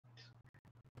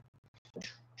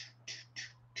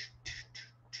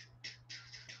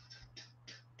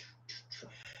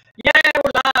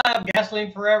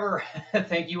Gasoline Forever.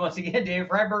 Thank you once again, David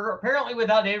Freiberger. Apparently,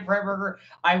 without David Freiberger,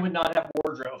 I would not have a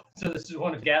wardrobe. So this is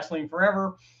one of Gasoline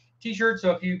Forever t-shirts.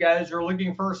 So if you guys are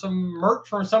looking for some merch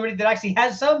from somebody that actually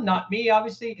has some, not me,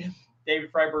 obviously,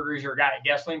 David Freiberger is your guy.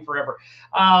 Gasoline Forever.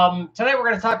 Tonight we're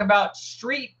going to talk about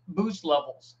street boost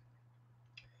levels.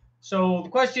 So the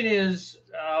question is,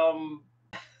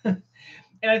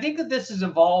 and I think that this has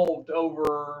evolved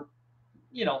over,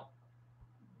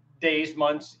 days,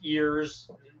 months, years,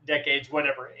 decades,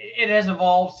 whatever. It has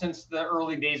evolved since the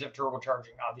early days of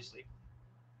turbocharging, obviously.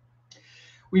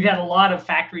 We've had a lot of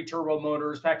factory turbo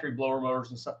motors, factory blower motors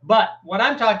and stuff. But what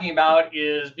I'm talking about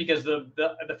is because the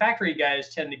factory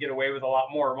guys tend to get away with a lot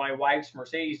more. My wife's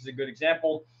Mercedes is a good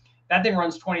example. That thing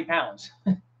runs 20 pounds.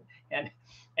 and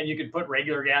you could put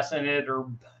regular gas in it or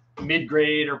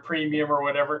mid-grade or premium or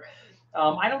whatever.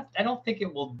 I don't think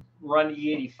it will run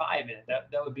E85 in it.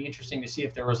 That would be interesting to see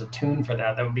if there was a tune for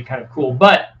that. That would be kind of cool.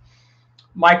 But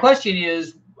my question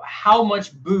is, how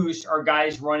much boost are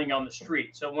guys running on the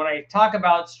street? So when I talk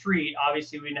about street,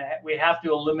 obviously we have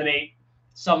to eliminate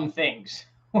some things.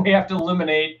 We have to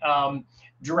eliminate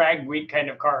drag weak kind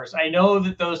of cars. I know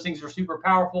that those things are super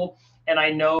powerful, and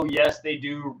I know, yes, they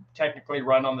do technically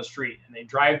run on the street, and they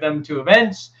drive them to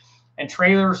events and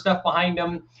trailer stuff behind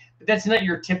them. But that's not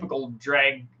your typical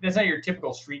drag. That's not your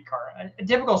typical street car. A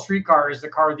typical street car is the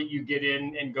car that you get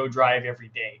in and go drive every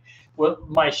day. Well,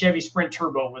 my Chevy Sprint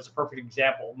Turbo was a perfect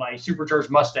example. My supercharged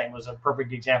Mustang was a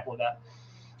perfect example of that.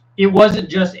 It wasn't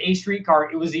just a street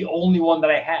car. It was the only one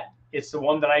that I had. It's the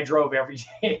one that I drove every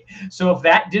day. So if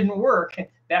that didn't work,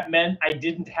 that meant I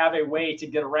didn't have a way to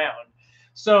get around.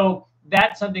 So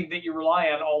that's something that you rely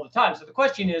on all the time. So the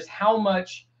question is, how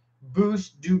much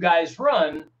boost do guys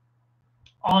run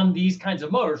on these kinds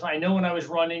of motors? I know when I was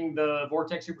running the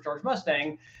Vortex supercharged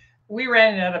Mustang, we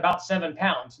ran it at about 7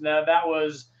 pounds. Now that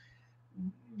was,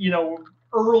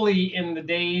 early in the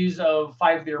days of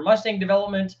 5-liter Mustang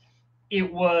development.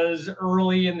 It was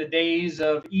early in the days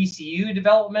of ECU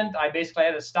development. I basically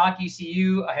had a stock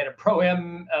ECU. I had a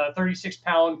Pro-M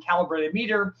 36-pound calibrated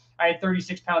meter. I had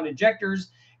 36-pound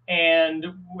injectors, and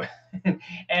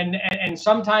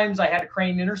sometimes I had a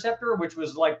Crane Interceptor, which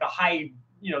was like the high.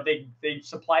 They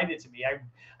supplied it to me.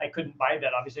 I couldn't buy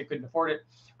that. Obviously, I couldn't afford it,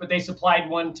 but they supplied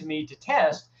one to me to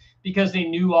test because they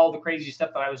knew all the crazy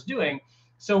stuff that I was doing.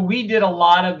 So we did a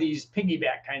lot of these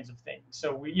piggyback kinds of things.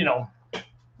 So we,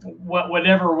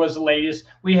 whatever was the latest.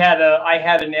 I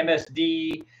had an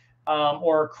MSD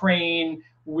or a Crane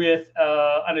with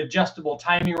an adjustable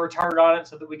timing retard on it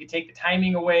so that we could take the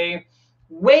timing away.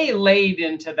 Way late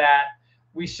into that,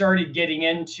 we started getting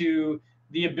into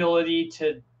the ability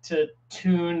to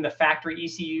tune the factory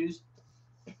ECUs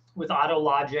with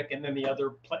AutoLogic and then the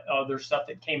other stuff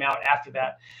that came out after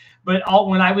that. But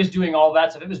when I was doing all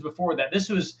that stuff, it was before that. This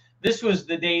was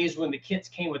the days when the kits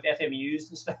came with FMUs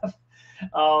and stuff.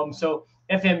 So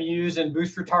FMUs and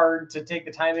boost retard to take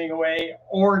the timing away,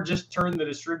 or just turn the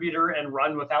distributor and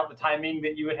run without the timing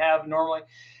that you would have normally.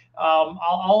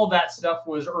 All of that stuff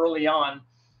was early on.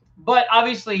 But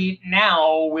obviously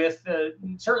now,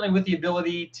 certainly with the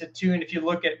ability to tune, if you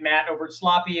look at Matt over at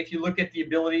Sloppy, if you look at the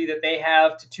ability that they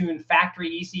have to tune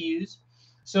factory ECUs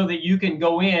so that you can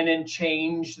go in and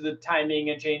change the timing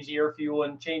and change the air fuel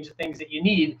and change the things that you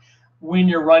need when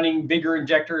you're running bigger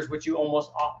injectors, which you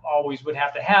almost always would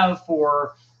have to have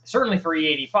certainly for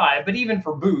E85, but even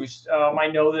for boost. I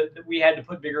know that we had to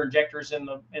put bigger injectors in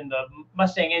the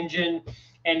Mustang engine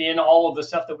and in all of the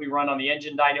stuff that we run on the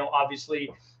engine dyno. Obviously,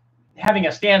 having a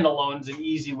standalone is an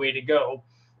easy way to go.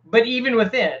 But even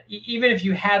within, even if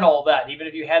you had all that, even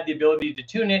if you had the ability to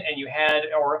tune it and you had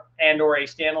or a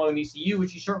standalone ECU,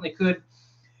 which you certainly could,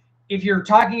 if you're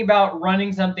talking about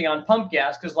running something on pump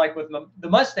gas, because like with the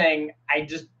Mustang,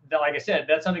 like I said,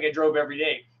 that's something I drove every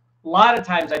day. A lot of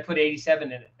times I put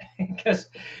 87 in it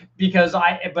because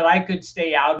I could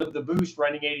stay out of the boost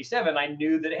running 87. I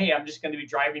knew that, hey, I'm just going to be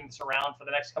driving this around for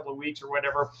the next couple of weeks or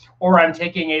whatever, or I'm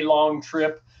taking a long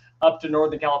trip up to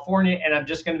Northern California and I'm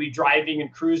just going to be driving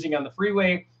and cruising on the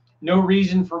freeway. No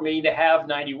reason for me to have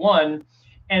 91.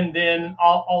 And then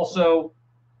also,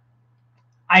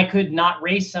 I could not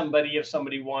race somebody if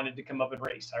somebody wanted to come up and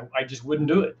race. I just wouldn't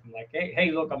do it. I'm like, hey,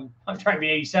 look, I'm driving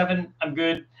 87. I'm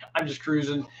good. I'm just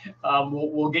cruising.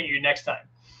 We'll get you next time.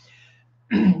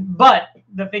 But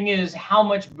the thing is, how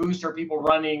much boost are people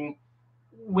running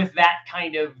with that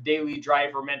kind of daily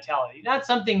driver mentality? Not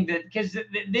something that, because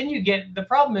then you get, the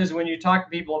problem is when you talk to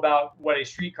people about what a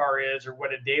street car is or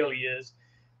what a daily is,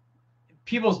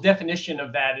 people's definition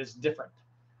of that is different.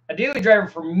 A daily driver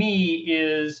for me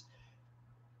is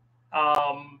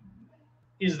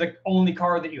is the only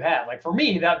car that you have. Like for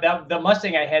me, that the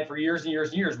Mustang I had for years and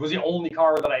years and years was the only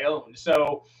car that I owned.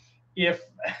 So if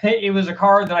it was a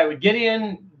car that I would get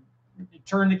in,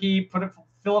 turn the key, fill it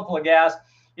full of gas.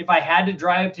 If I had to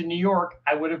drive to New York,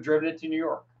 I would have driven it to New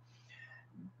York.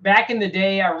 Back in the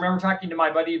day, I remember talking to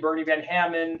my buddy Bernie Van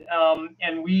Hammond,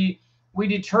 and we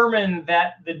determined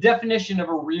that the definition of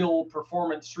a real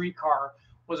performance street car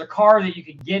was a car that you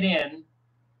could get in,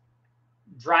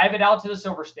 drive it out to the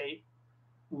Silver State,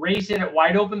 race it at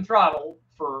wide open throttle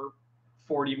for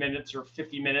 40 minutes or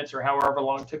 50 minutes or however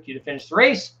long it took you to finish the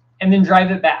race, and then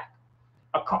drive it back.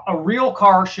 A real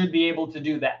car should be able to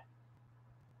do that.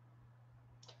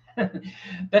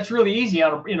 That's really easy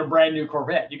in a brand new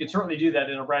Corvette. You can certainly do that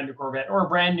in a brand new Corvette or a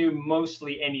brand new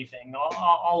mostly anything.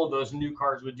 All of those new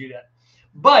cars would do that.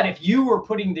 But if you were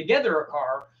putting together a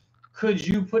car, could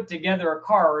you put together a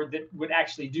car that would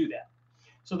actually do that?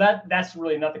 So that's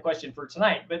really not the question for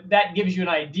tonight, but that gives you an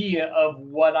idea of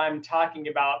what I'm talking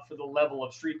about for the level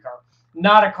of street car.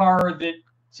 Not a car that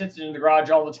sits in the garage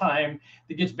all the time,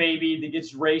 that gets babied, that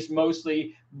gets raced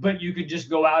mostly, but you could just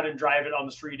go out and drive it on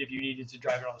the street if you needed to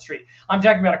drive it on the street. I'm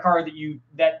talking about a car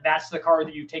that's the car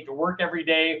that you take to work every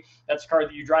day. That's the car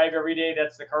that you drive every day.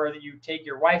 That's the car that you take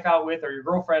your wife out with or your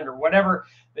girlfriend or whatever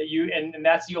that you, and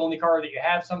that's the only car that you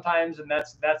have sometimes. And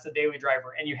that's the daily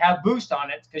driver. And you have boost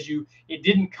on it because it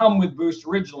didn't come with boost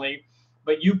originally,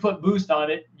 but you put boost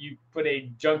on it. You put a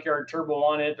junkyard turbo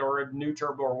on it or a new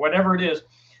turbo or whatever it is.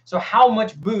 So how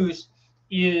much boost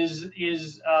is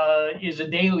a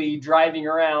daily driving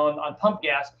around on pump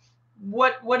gas?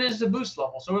 What is the boost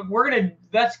level? So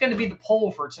that's gonna be the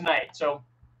poll for tonight. So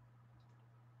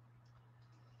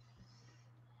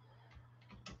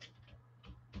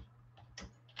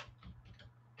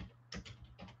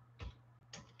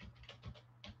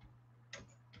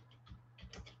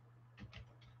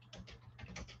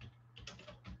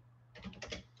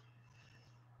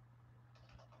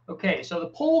okay, so the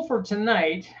poll for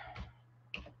tonight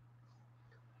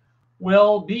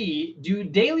will be: do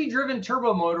daily driven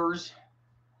turbo motors,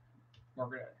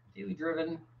 daily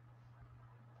driven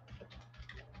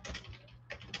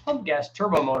pump gas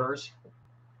turbo motors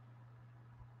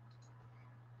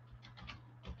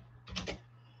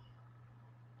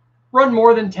run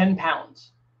more than 10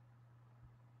 pounds?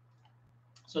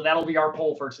 So that'll be our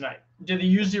poll for tonight. Do they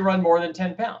usually run more than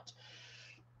 10 pounds?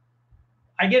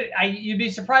 You'd be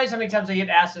surprised how many times I get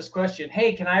asked this question.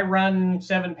 Hey, can I run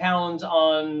 7 pounds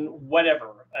on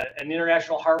whatever, an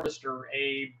International Harvester,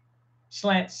 a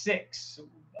Slant 6,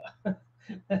 a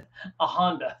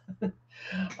Honda,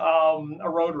 a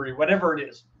rotary, whatever it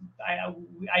is.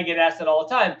 I get asked that all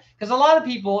the time because a lot of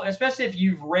people, especially if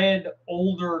you've read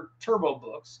older turbo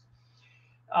books,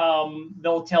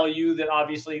 they'll tell you that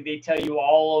obviously they tell you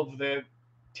all of the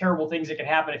terrible things that can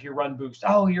happen if you run boost.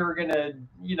 Oh, you're gonna,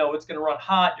 it's gonna run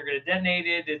hot. You're gonna detonate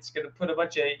it. It's gonna put a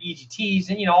bunch of EGTs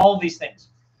and all of these things.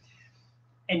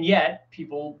 And yet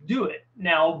people do it.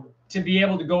 Now, to be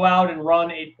able to go out and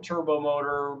run a turbo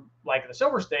motor like the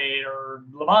Silver State or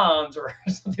Le Mans or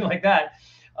something like that,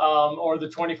 or the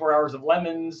 24 Hours of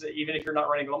Lemons, even if you're not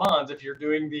running Le Mans, if you're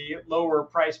doing the lower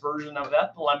price version of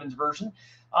that, the Lemons version,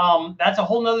 that's a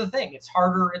whole nother thing. It's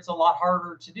harder. It's a lot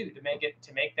harder to do, to make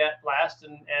that last.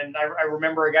 And I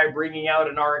remember a guy bringing out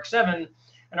an RX-7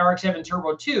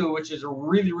 Turbo 2, which is a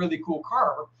really, really cool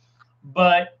car,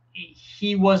 but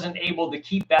he wasn't able to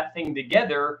keep that thing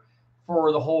together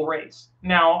for the whole race.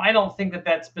 Now, I don't think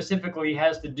that specifically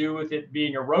has to do with it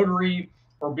being a rotary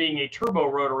or being a turbo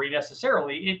rotary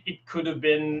necessarily. It could have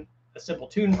been a simple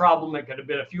tune problem. It could have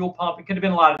been a fuel pump. It could have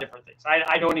been a lot of different things.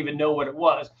 I don't even know what it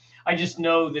was. I just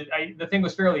know that the thing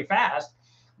was fairly fast,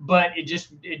 but it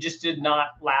just did not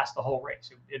last the whole race.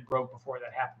 It broke before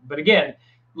that happened. But again,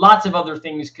 lots of other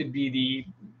things could be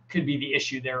the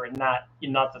issue there, and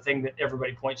not the thing that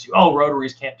everybody points to. Oh,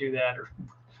 rotaries can't do that, or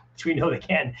which we know they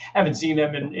can. Haven't seen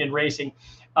them in racing.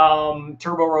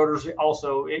 Turbo rotors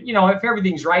also, if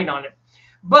everything's right on it.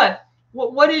 But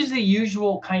what is the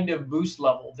usual kind of boost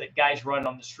level that guys run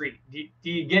on the street? Do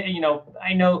you get,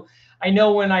 I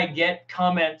know when I get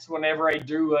comments whenever I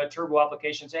do a turbo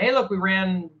application, say, hey, look, we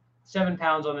ran 7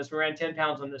 pounds on this. We ran 10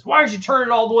 pounds on this. Why don't you turn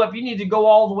it all the way up? You need to go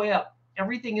all the way up.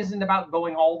 Everything isn't about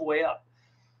going all the way up.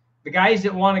 The guys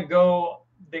that want to go,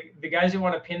 the guys that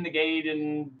want to pin the gate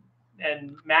and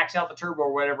max out the turbo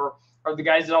or whatever are the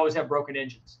guys that always have broken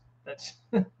engines. That's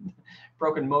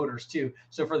broken motors too.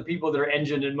 So for the people that are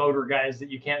engine and motor guys,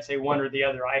 that you can't say one or the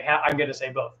other, I'm going to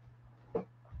say both.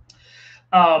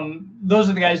 Those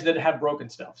are the guys that have broken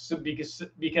stuff. So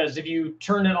because if you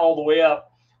turn it all the way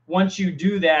up, once you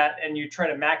do that and you try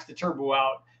to max the turbo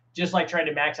out, just like trying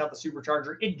to max out the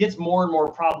supercharger, it gets more and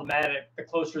more problematic the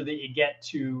closer that you get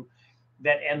to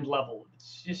that end level.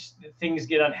 It's just things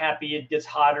get unhappy. It gets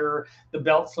hotter. The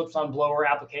belt slips on blower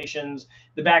applications.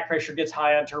 The back pressure gets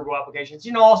high on turbo applications.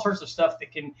 You know, all sorts of stuff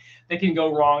that can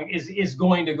go wrong is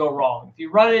going to go wrong. If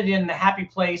you run it in the happy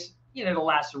place, you know, it'll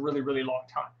last a really, really long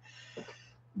time.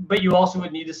 But you also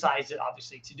would need to size it,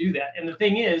 obviously, to do that. And the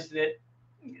thing is that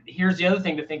here's the other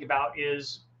thing to think about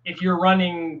is if you're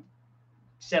running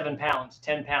 7 pounds,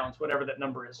 10 pounds, whatever that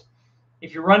number is,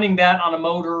 if you're running that on a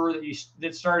motor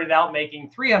that started out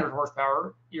making 300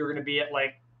 horsepower, you're going to be at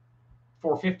like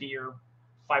 450 or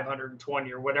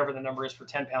 520 or whatever the number is for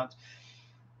 10 pounds.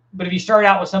 But if you start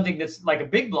out with something that's like a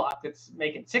big block that's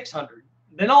making 600,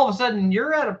 then all of a sudden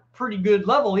you're at a pretty good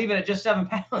level, even at just 7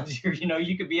 pounds. You know,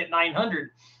 you could be at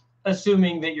 900,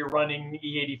 assuming that you're running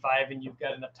E85 and you've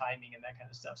got enough timing and that kind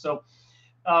of stuff. So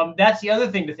that's the other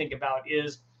thing to think about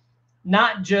is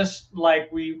not just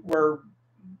like we were.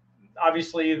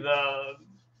 Obviously,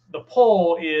 the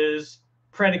pole is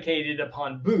predicated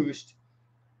upon boost,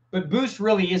 but boost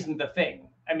really isn't the thing.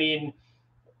 I mean,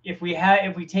 if we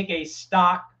take a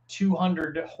stock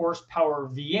 200 horsepower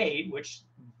V8, which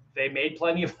they made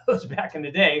plenty of those back in the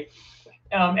day,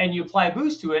 and you apply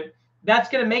boost to it, that's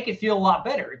going to make it feel a lot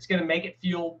better. It's going to make it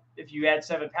feel, if you add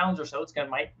 7 pounds or so, it's going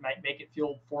to might make it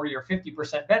feel 40 or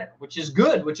 50% better, which is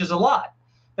good, which is a lot.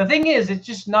 The thing is, it's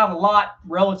just not a lot,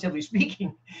 relatively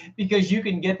speaking, because you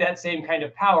can get that same kind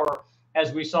of power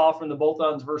as we saw from the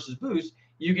bolt-ons versus boost.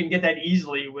 You can get that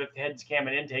easily with heads, cam,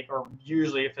 and intake, or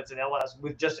usually if it's an LS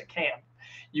with just a cam,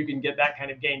 you can get that kind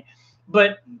of gain.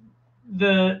 But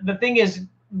the thing is,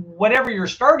 whatever your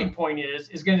starting point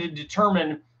is going to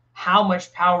determine how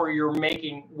much power you're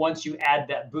making once you add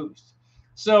that boost.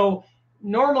 So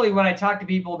normally when I talk to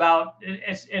people about,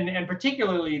 and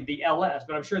particularly the LS,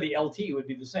 but I'm sure the LT would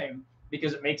be the same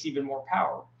because it makes even more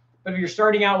power. But if you're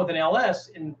starting out with an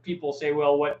LS and people say,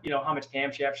 well, what, you know, how much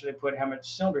camshaft should I put? How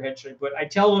much cylinder head should I put? I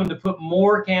tell them to put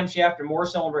more camshaft and more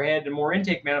cylinder head and more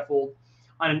intake manifold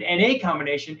on an NA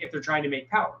combination if they're trying to make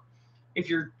power. If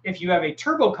you have a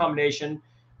turbo combination,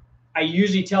 I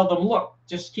usually tell them, look,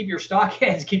 just keep your stock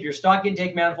heads, keep your stock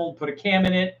intake manifold, put a cam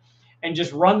in it, and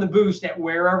just run the boost at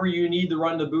wherever you need to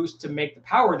run the boost to make the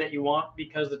power that you want,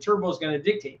 because the turbo is going to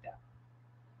dictate that.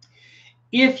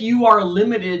 If you are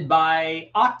limited by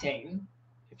octane,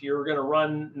 if you're going to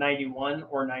run 91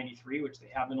 or 93, which they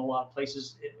have in a lot of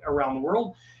places around the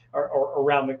world, or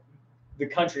around the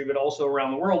country, but also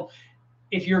around the world,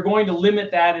 if you're going to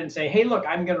limit that and say, hey, look,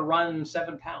 I'm going to run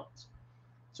 7 pounds.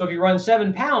 So if you run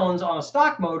 7 pounds on a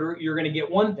stock motor, you're going to get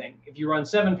one thing. If you run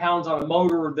 7 pounds on a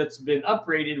motor that's been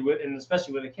upgraded with, and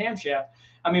especially with a camshaft,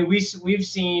 I mean, we've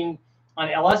seen on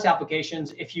LS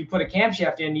applications, if you put a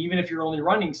camshaft in, even if you're only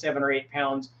running 7 or 8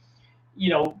 pounds, you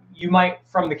know, you might,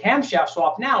 from the camshaft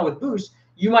swap now with boost,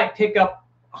 you might pick up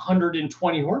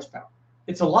 120 horsepower.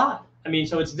 It's a lot. I mean,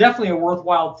 so it's definitely a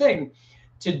worthwhile thing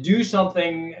to do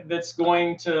something that's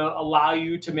going to allow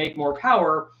you to make more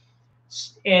power.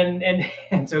 And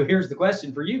so here's the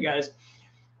question for you guys.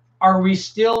 Are we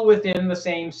still within the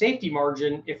same safety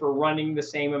margin if we're running the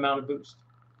same amount of boost?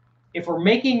 If we're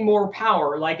making more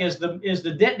power, like is the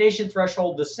detonation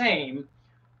threshold the same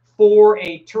for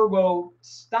a turbo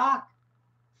stock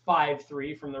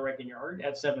 5.3 from the wrecking yard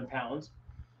at 7 pounds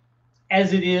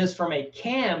as it is from a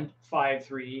cam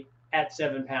 5.3 at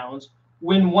 7 pounds,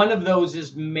 when one of those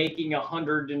is making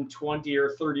 120 or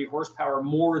 30 horsepower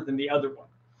more than the other one?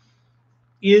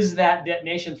 Is that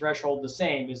detonation threshold the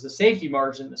same? Is the safety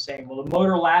margin the same? Will the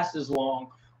motor last as long?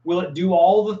 Will it do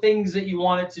all the things that you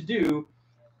want it to do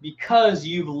because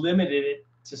you've limited it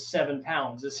to 7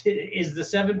 pounds? Is the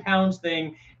 7 pounds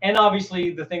thing, and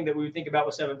obviously the thing that we think about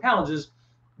with 7 pounds is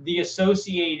the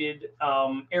associated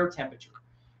air temperature,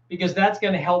 because that's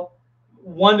going to help,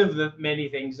 one of the many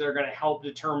things that are going to help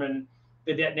determine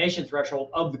the detonation threshold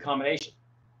of the combination.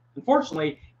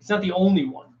 Unfortunately, it's not the only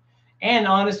one. And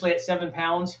honestly, at 7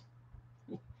 pounds,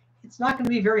 it's not going to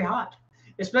be very hot,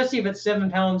 especially if it's 7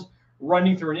 pounds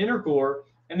running through an intercooler.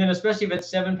 And then especially if it's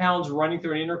 7 pounds running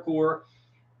through an intercooler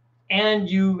and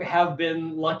you have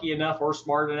been lucky enough or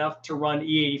smart enough to run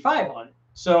E85 on it.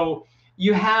 So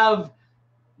you have,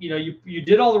 you know, you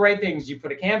did all the right things. You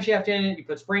put a camshaft in it, you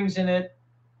put springs in it,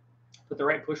 put the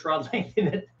right push rod length in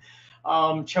it,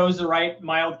 chose the right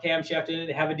mild camshaft in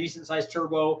it, have a decent sized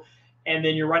turbo, and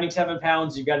then you're running 7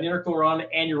 pounds, you've got an intercooler on it,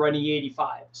 and you're running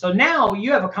E85. So now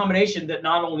you have a combination that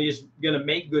not only is going to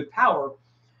make good power,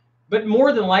 but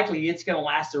more than likely it's going to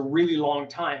last a really long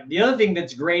time. The other thing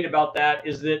that's great about that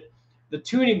is that the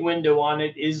tuning window on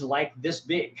it is like this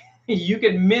big. You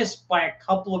can miss by a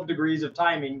couple of degrees of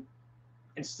timing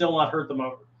and still not hurt the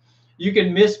motor. You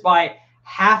can miss by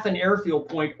half an airfield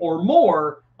point or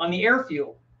more on the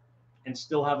airfield and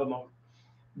still have a motor.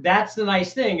 That's the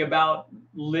nice thing about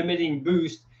limiting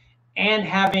boost and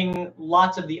having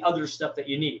lots of the other stuff that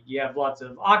you need. You have lots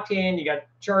of octane, you got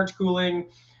charge cooling,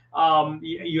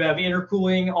 you have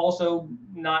intercooling also.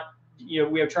 Not,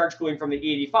 we have charge cooling from the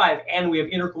E85 and we have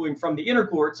intercooling from the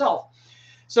intercooler itself.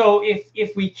 So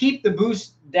if we keep the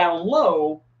boost down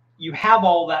low, you have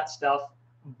all that stuff,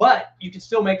 but you can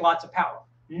still make lots of power.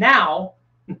 Now,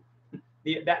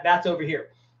 that's over here.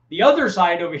 The other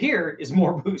side over here is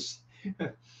more boost.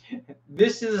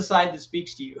 This is a side that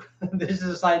speaks to you. This is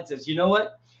a side that says, you know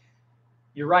what?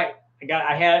 You're right. I got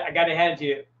to hand it to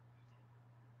you.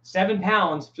 7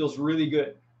 pounds feels really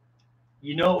good.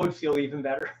 It would feel even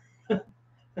better.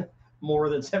 More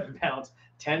than 7 pounds,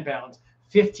 10 pounds,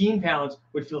 15 pounds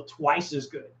would feel twice as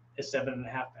good as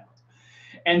 7.5 pounds.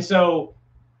 And so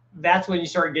that's when you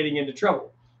start getting into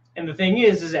trouble. And the thing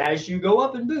is as you go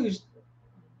up in boost,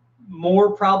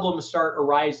 more problems start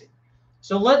arising.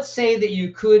 So let's say that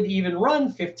you could even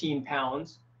run 15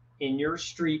 pounds in your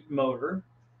street motor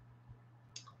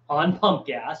on pump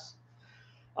gas.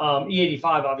 E85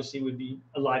 obviously would be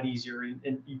a lot easier,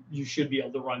 and you should be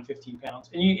able to run 15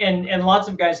 pounds. And lots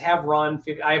of guys have run.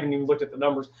 I haven't even looked at the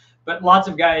numbers, but lots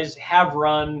of guys have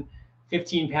run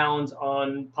 15 pounds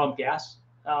on pump gas.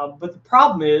 But the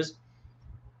problem is,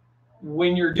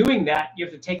 when you're doing that, you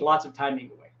have to take lots of timing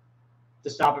away to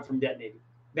stop it from detonating.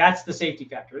 That's the safety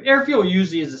factor. Air fuel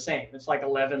usually is the same. It's like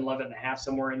 11, 11.5,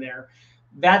 somewhere in there.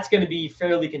 That's going to be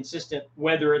fairly consistent,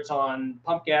 whether it's on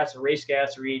pump gas or race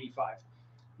gas or E85.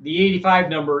 The 85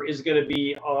 number is going to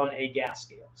be on a gas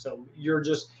scale. So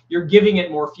you're giving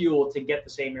it more fuel to get the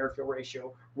same air fuel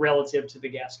ratio relative to the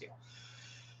gas scale.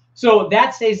 So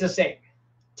that stays the same.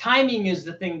 Timing is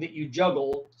the thing that you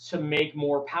juggle to make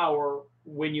more power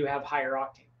when you have higher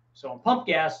octane. So on pump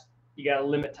gas, you got to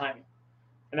limit timing.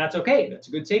 And that's okay. That's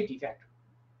a good safety factor.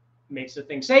 It makes the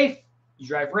thing safe. You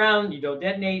drive around, you don't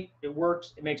detonate, it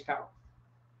works, it makes power.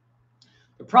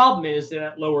 The problem is that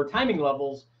at lower timing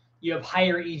levels, you have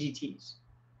higher EGTs.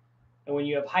 And when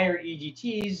you have higher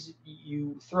EGTs,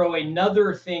 you throw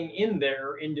another thing in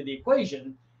there into the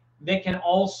equation that can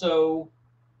also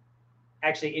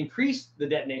actually increase the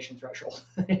detonation threshold.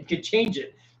 It could change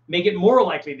it, make it more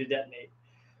likely to detonate.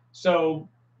 So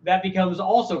that becomes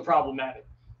also problematic.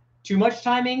 Too much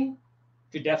timing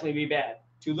could definitely be bad.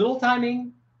 Too little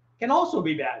timing can also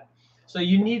be bad. So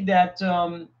you need that.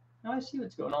 Now I see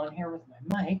what's going on here with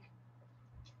my mic.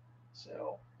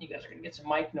 So you guys are going to get some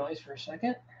mic noise for a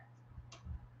second.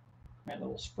 My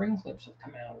little spring clips have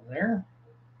come out of there.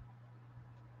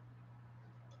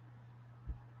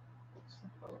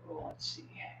 Let's see.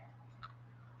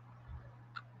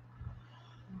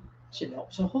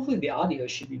 So hopefully the audio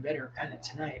should be better kind of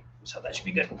tonight. So that should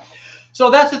be good.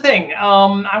 So that's the thing.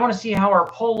 I want to see how our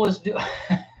poll is doing.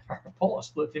 Our poll is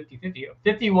split 50-50.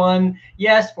 51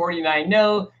 yes, 49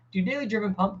 no. Do daily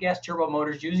driven pump gas turbo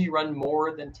motors usually run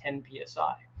more than 10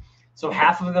 psi? So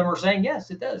half of them are saying yes,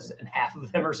 it does, and half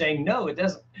of them are saying no, it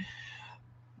doesn't.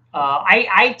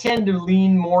 I tend to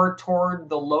lean more toward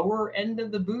the lower end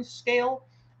of the boost scale,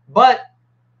 but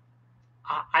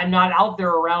I'm not out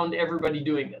there around everybody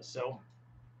doing this. So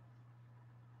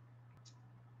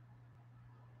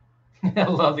I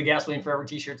love the Gasoline Forever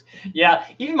t-shirts. Yeah,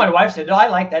 even my wife said, "Oh, I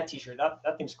like that t-shirt.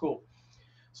 That thing's cool."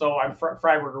 So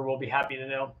Freiberger will be happy to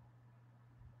know.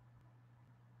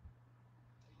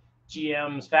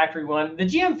 GM's factory one. The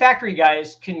GM factory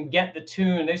guys can get the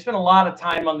tune. They spend a lot of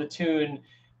time on the tune,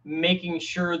 making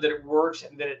sure that it works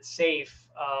and that it's safe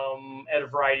at a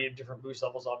variety of different boost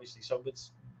levels, obviously. So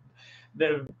it's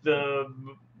the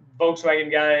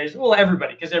Volkswagen guys, well,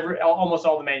 everybody, because almost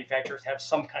all the manufacturers have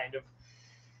some kind of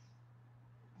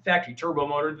factory turbo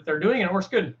motor that they're doing, and it works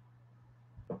good.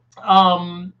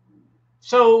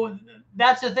 So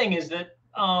that's the thing, is that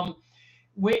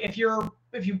if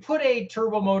you put a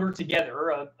turbo motor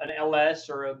together, an LS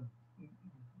or a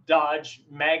Dodge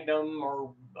Magnum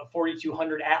or a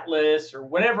 4200 Atlas or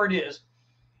whatever it is,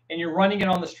 and you're running it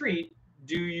on the street,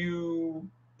 do you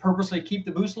purposely keep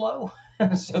the boost low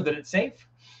so that it's safe?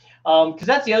 Because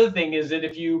that's the other thing, is that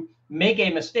if you make a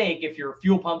mistake, if your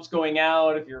fuel pump's going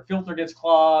out, if your filter gets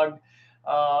clogged,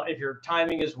 if your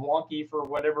timing is wonky for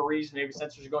whatever reason, maybe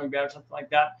sensors are going bad or something like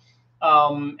that,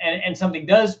 and something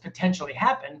does potentially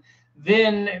happen,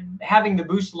 then having the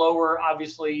boost lower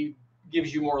obviously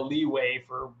gives you more leeway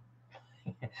for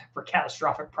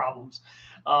catastrophic problems.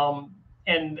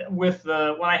 And with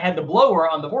when I had the blower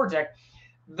on the Vortec,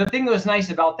 the thing that was nice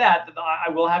about that I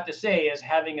will have to say, is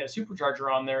having a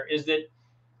supercharger on there, is that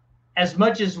as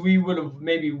much as we would have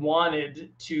maybe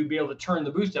wanted to be able to turn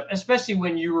the boost up, especially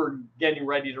when you were getting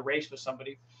ready to race with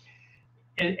somebody,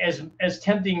 as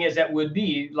tempting as that would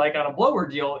be, like on a blower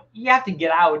deal, you have to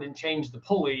get out and change the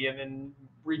pulley and then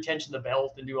retension the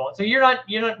belt and do all that. So you're not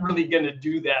really going to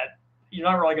do that. You're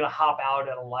not really going to hop out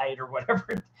at a light or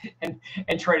whatever and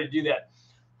try to do that.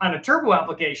 On a turbo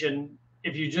application,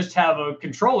 if you just have a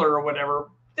controller or whatever,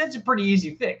 that's a pretty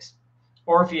easy fix.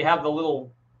 Or if you have the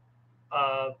little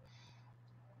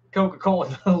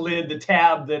Coca-Cola lid, the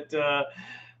tab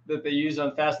that they use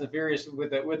on Fast and Furious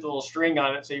with a little string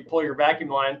on it, so you pull your vacuum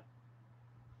line,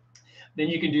 then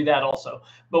you can do that also.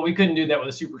 But we couldn't do that with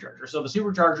a supercharger. So the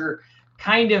supercharger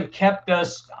kind of kept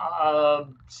us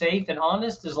safe and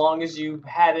honest as long as you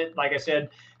had it, like I said.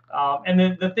 And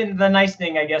the nice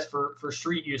thing, I guess, for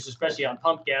street use, especially on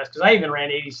pump gas, because I even ran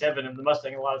 87 in the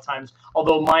Mustang a lot of times,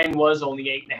 although mine was only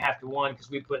 8.5 to 1 because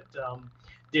we put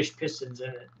dish pistons in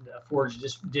it, forged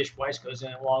dish Weiscos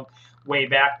in it long way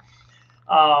back.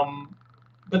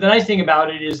 But the nice thing about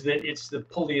it is that it's the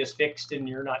pulley is fixed and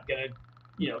you're not going to,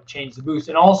 change the boost.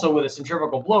 And also with a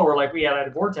centrifugal blower, like we had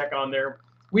at Vortec on there,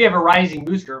 we have a rising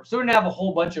boost curve. So we don't have a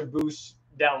whole bunch of boosts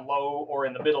down low or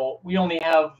in the middle. We only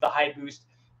have the high boost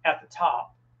at the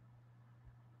top.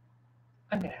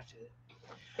 I'm definitely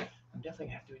going to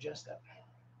have to adjust that.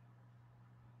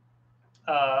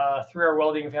 3-hour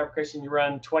welding and fabrication, you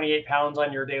run 28 pounds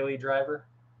on your daily driver.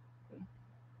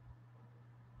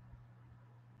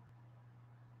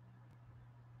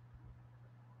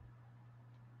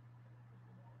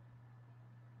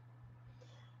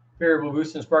 Variable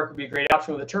boost and spark would be a great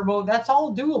option with a turbo. That's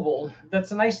all doable. That's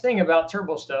the nice thing about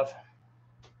turbo stuff.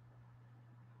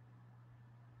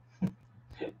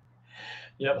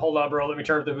 Yep, hold on, bro. Let me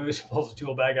turn up the boost. Pulls the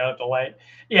tool bag out at the light.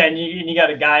 Yeah, and you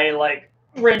got a guy like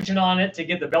wrenching on it to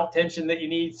get the belt tension that you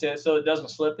need so it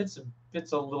doesn't slip. It's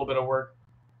a little bit of work.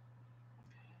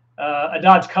 A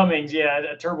Dodge Cummins, yeah,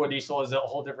 a turbo diesel is a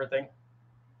whole different thing.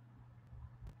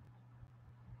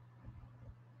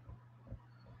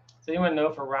 Does anyone know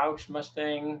if a Roush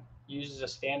Mustang uses a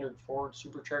standard Ford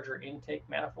supercharger intake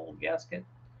manifold gasket?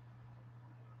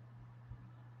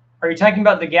 Are you talking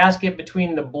about the gasket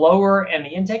between the blower and the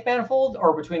intake manifold,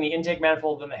 or between the intake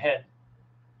manifold and the head?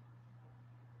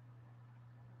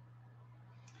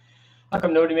 How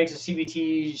come nobody makes a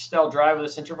CVT style drive with a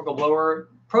centrifugal blower?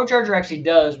 ProCharger actually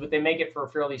does, but they make it for a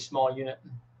fairly small unit.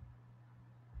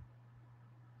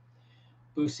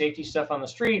 Boost safety stuff on the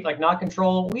street, like knock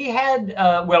control. We had,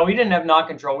 we didn't have knock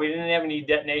control. We didn't have any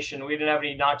detonation. We didn't have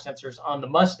any knock sensors on the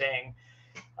Mustang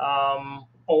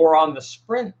or on the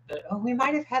Sprint. We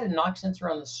might have had a knock sensor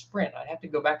on the Sprint. I'd have to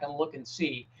go back and look and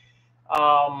see.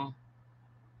 But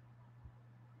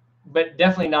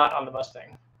definitely not on the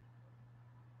Mustang.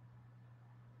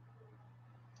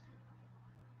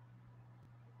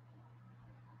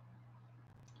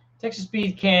 Texas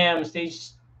Speed Cam,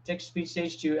 Texas Speed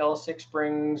Stage 2, L6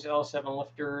 springs, L7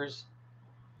 lifters.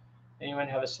 Anyone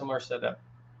have a similar setup?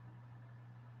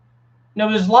 No,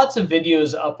 there's lots of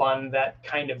videos up on that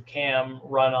kind of cam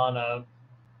run on a.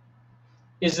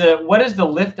 What is the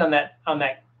lift on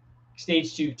that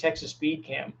Stage 2 Texas Speed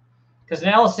Cam? Because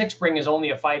an L6 spring is only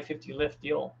a 550 lift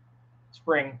deal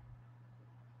spring.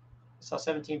 I saw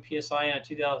 17 psi on a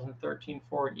 2013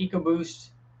 Ford EcoBoost.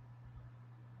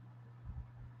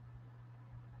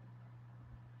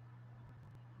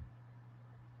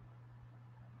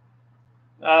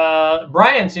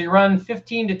 Brian, so you run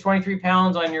 15 to 23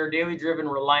 pounds on your daily driven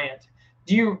Reliant.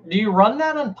 Do you run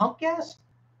that on pump gas?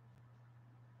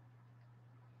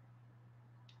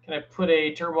 Can I put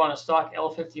a turbo on a stock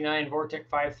L59 Vortec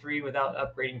 5.3 without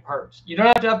upgrading parts? You don't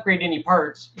have to upgrade any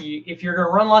parts. If you're going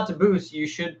to run lots of boosts, you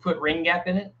should put ring gap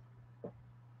in it.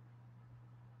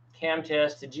 Cam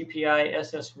test to GPI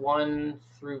SS1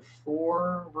 through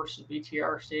 4 versus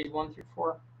BTR stage 1 through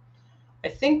 4. I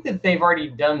think that they've already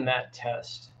done that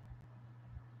test.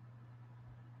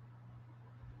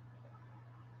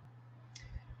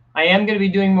 I am going to be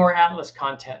doing more Atlas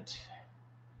content.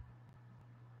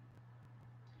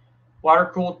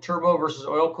 Water-cooled turbo versus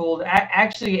oil-cooled.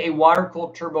 Actually, a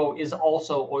water-cooled turbo is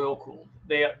also oil-cooled.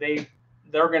 They're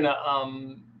going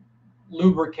to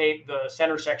lubricate the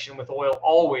center section with oil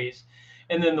always,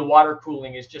 and then the water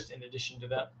cooling is just in addition to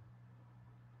that.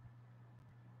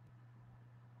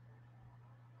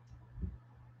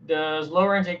 Does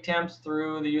lower intake temps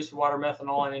through the use of water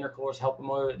methanol and intercoolers help a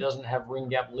motor that doesn't have ring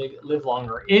gap live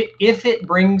longer? If it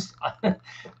brings,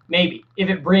 maybe, if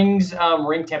it brings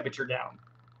ring temperature down,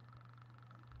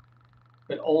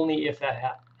 but only if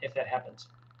that happens.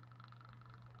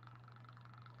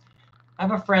 I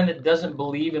have a friend that doesn't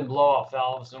believe in blow-off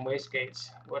valves and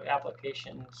wastegates. What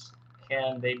applications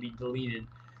can they be deleted?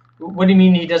 What do you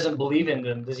mean he doesn't believe in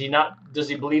them? Does he not? Does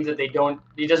he believe that they don't?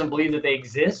 He doesn't believe that they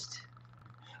exist,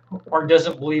 or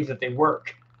doesn't believe that they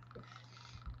work?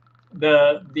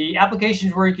 The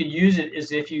applications where you could use it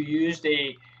is if you used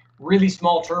a really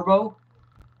small turbo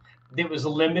that was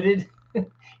limited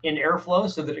in airflow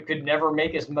so that it could never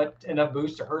make enough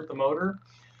boost to hurt the motor.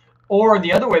 Or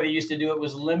the other way they used to do it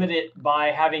was limit it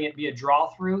by having it be a draw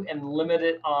through and limit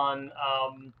it on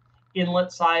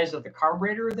inlet size of the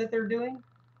carburetor that they're doing.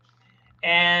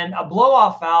 And a blow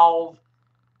off valve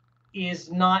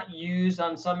is not used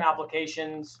on some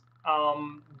applications,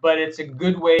 but it's a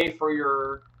good way for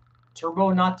your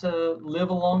turbo not to live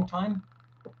a long time.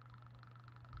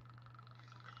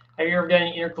 Have you ever done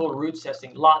any intercooled roots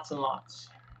testing? Lots and lots.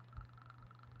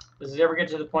 Does it ever get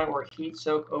to the point where heat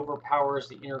soak overpowers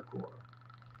the intercooler?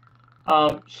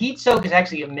 Heat soak is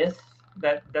actually a myth.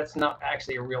 That's not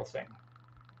actually a real thing.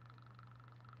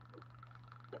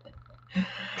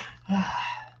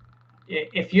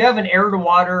 If you have an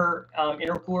air-to-water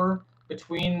intercooler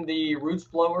between the roots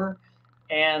blower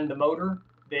and the motor,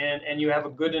 and you have a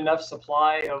good enough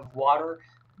supply of water,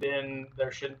 then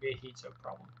there shouldn't be a heat soak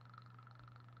problem.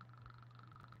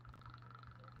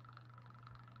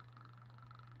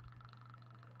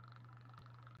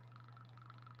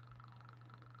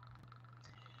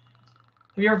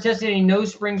 Have you ever tested any no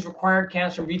springs required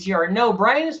cams from VTR? No,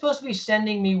 Brian is supposed to be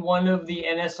sending me one of the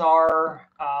NSR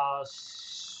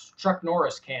Chuck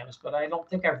Norris cams, but I don't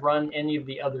think I've run any of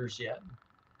the others yet.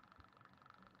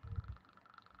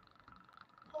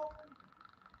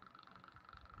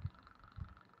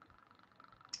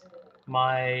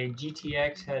 My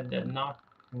GTX had a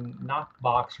knock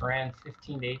box, ran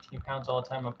 15 to 18 pounds all the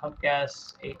time on pump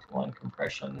gas, 8-to-1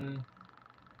 compression,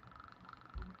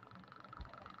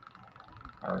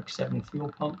 RX-7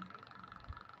 fuel pump.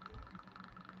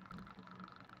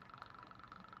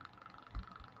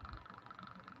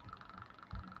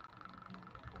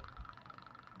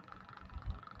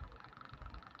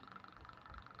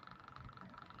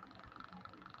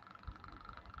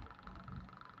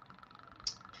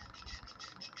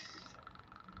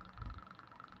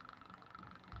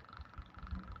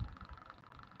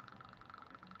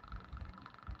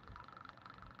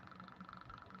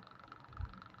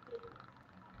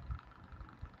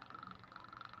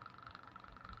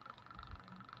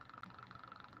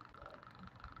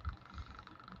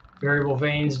 Variable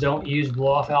vanes don't use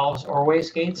blow-off valves or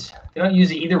wastegates. They don't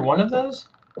use either one of those.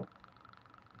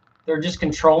 They're just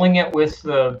controlling it with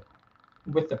the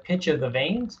pitch of the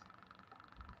vanes.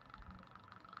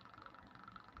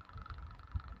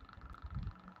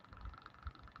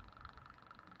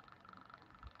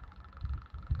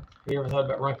 Have you ever thought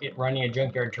about running a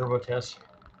junkyard turbo test?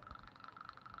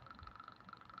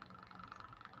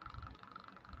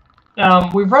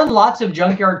 We've run lots of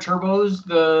junkyard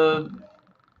turbos.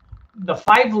 The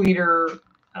 5-liter,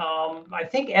 I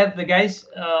think the guys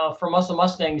from Muscle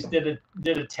Mustangs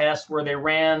did a test where they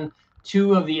ran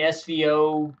 2 of the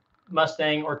SVO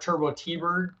Mustang or Turbo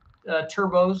T-Bird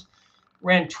turbos,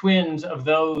 ran twins of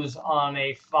those on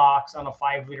a Fox on a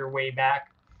 5-liter way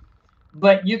back.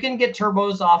 But you can get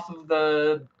turbos off of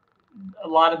a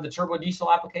lot of the turbo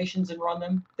diesel applications and run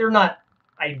them. They're not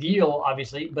ideal,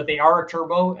 obviously, but they are a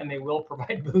turbo and they will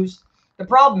provide boost. The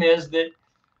problem is that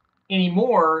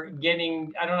anymore,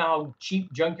 I don't know how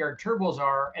cheap junkyard turbos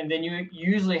are, and then you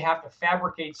usually have to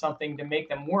fabricate something to make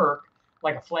them work,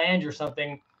 like a flange or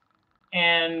something.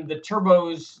 And the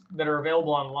turbos that are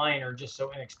available online are just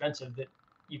so inexpensive that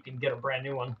you can get a brand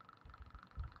new one.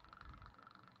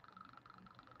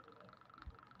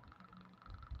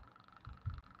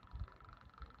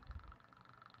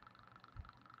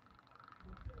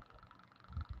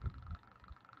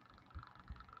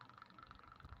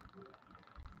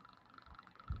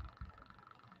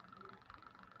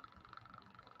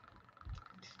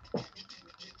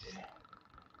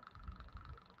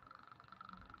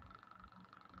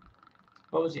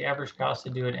 What was the average cost to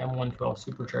do an M112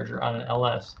 supercharger on an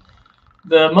LS?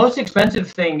 The most expensive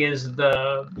thing is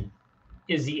the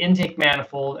intake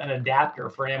manifold and adapter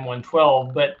for an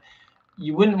M112, but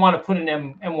you wouldn't want to put an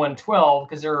M112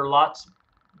 because there are lots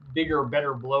bigger,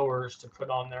 better blowers to put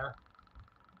on there.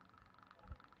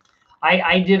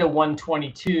 I did a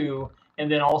 122 and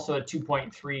then also a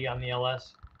 2.3 on the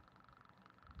LS.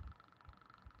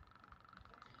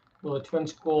 Will a twin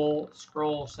scroll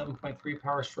 7.3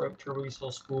 power stroke turbo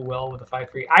diesel spool well with a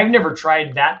 5.3? I've never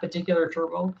tried that particular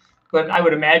turbo, but I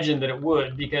would imagine that it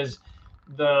would, because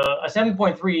a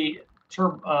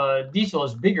 7.3 diesel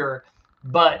is bigger,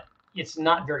 but it's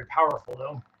not very powerful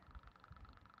though.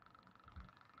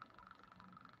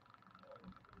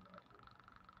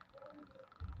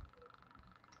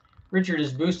 Richard,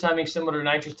 is boost timing similar to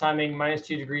nitrous timing,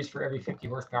 -2 degrees for every 50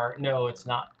 horsepower? No, it's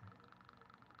not.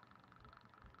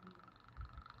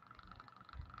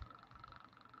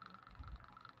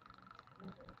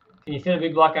 Can you fit a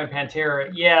big block on a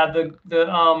Pantera? Yeah,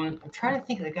 I'm trying to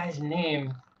think of the guy's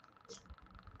name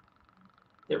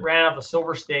that ran out of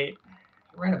Silver State.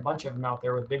 He ran a bunch of them out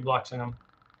there with big blocks in them.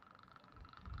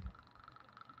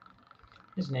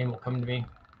 His name will come to me.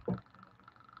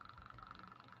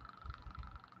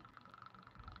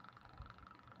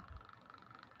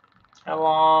 How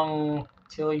long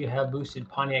till you have boosted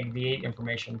Pontiac V8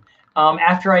 information?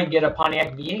 After I get a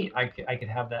Pontiac V8, I could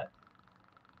have that.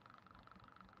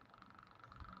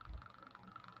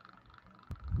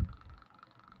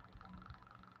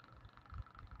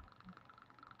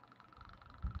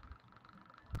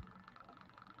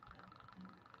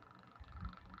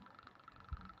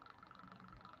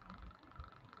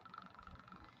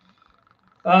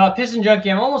 Piston Junkie,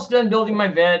 I'm almost done building my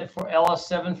bed for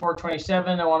LS7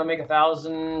 427. I want to make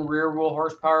 1,000 rear wheel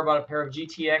horsepower, about a pair of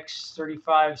GTX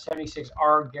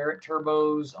 3576R Garrett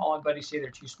turbos. All my buddies say they're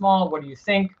too small. What do you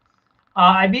think?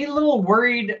 I'd be a little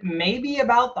worried maybe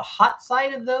about the hot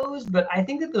side of those, but I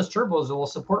think that those turbos will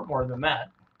support more than that.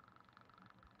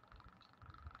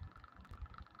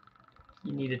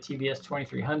 You need a TBS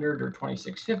 2300 or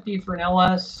 2650 for an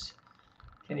LS.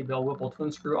 Kenny Bell Whipple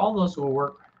twin screw. All those will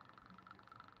work.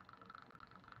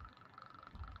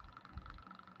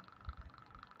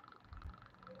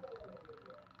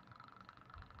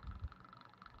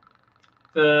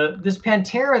 This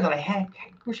Pantera that I had,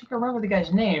 I wish I could remember the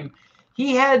guy's name.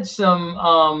 He had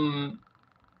some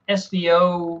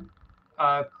SVO.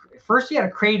 First, he had a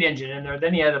crate engine in there.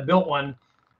 Then he had a built one,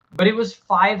 but it was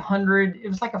 500. It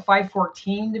was like a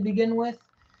 514 to begin with,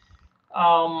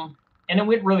 and it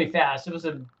went really fast. It was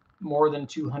a more than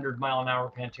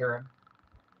 200-mile-an-hour Pantera.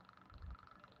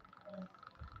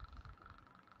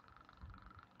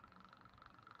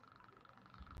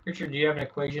 Richard, do you have an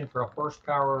equation for a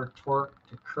horsepower, torque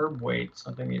to curb weight?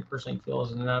 Something that you personally feel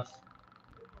is enough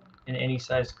in any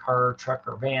size car, truck,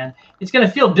 or van? It's going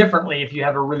to feel differently if you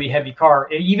have a really heavy car.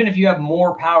 Even if you have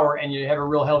more power and you have a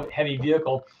real heavy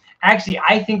vehicle, actually,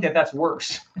 I think that that's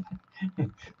worse.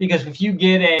 Because if you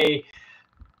get a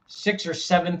 6,000 or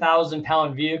 7,000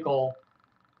 pound vehicle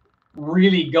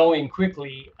really going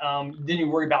quickly, then you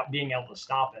worry about being able to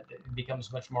stop it. It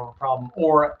becomes much more of a problem.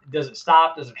 Or does it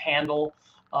stop? Does it handle?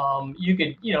 You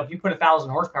could, if you put 1,000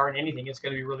 horsepower in anything, it's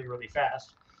going to be really, really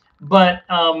fast. But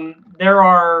there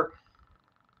are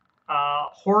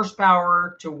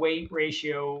horsepower to weight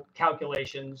ratio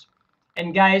calculations,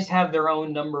 and guys have their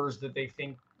own numbers that they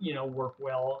think work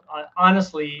well.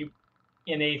 Honestly,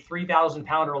 in a 3,000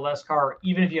 pound or less car,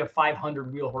 even if you have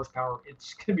 500 wheel horsepower,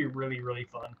 it's going to be really, really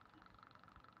fun.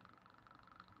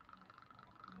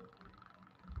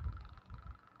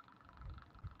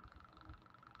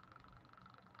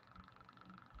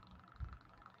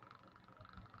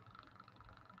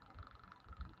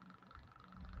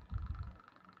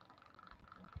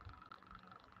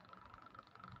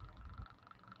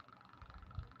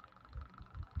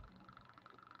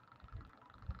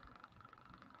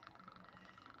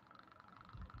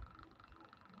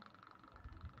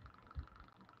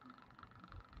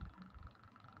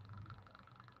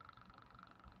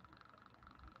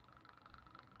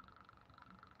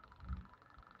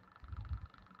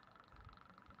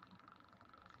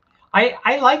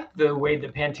 I like the way the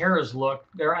Panteras look.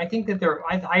 I think that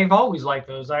I've always liked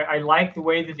those. I like the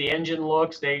way that the engine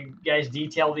looks. Guys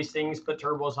detail these things, put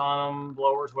turbos on them,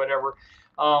 blowers, whatever.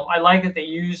 I like that they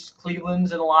use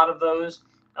Clevelands in a lot of those.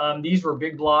 These were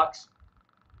big blocks.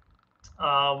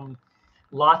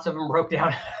 Lots of them broke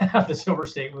down at the Silver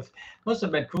State with must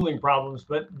have been cooling problems,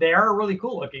 but they are really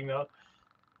cool looking though.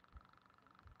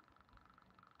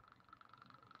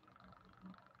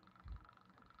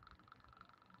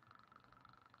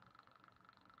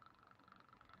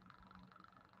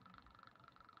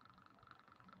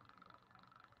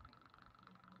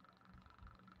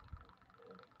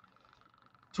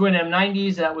 Twin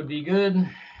M90s, that would be good.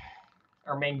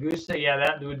 Or Mangusta, yeah,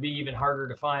 that would be even harder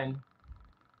to find.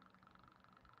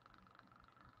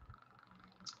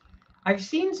 I've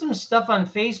seen some stuff on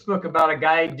Facebook about a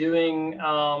guy doing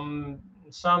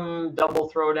some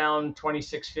double throwdown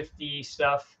 2650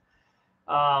 stuff.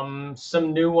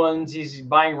 Some new ones. He's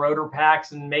buying rotor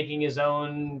packs and making his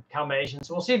own combinations.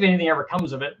 So we'll see if anything ever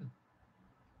comes of it.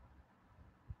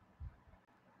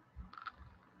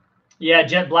 Yeah,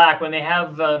 jet black. When they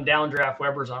have downdraft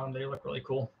Webers on them, they look really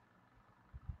cool.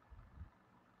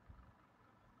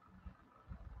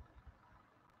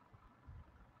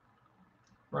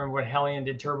 Remember when Hellion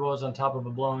did turbos on top of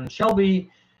a blown Shelby?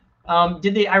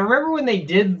 Did they? I remember when they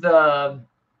did the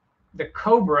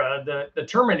Cobra, the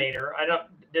Terminator. I don't.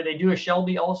 Did they do a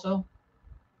Shelby also?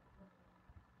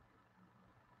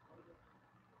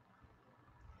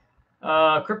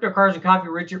 Crypto Cars and Coffee.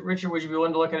 Richard, would you be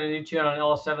willing to look at a new tune on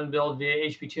LS7 build via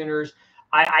HP tuners?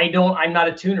 I don't. I'm not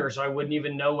a tuner, so I wouldn't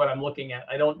even know what I'm looking at.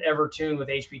 I don't ever tune with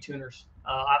HP tuners.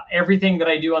 Everything that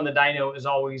I do on the dyno is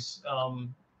always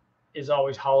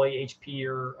Holley, HP,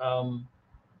 or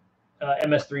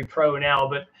MS3 Pro now,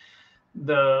 but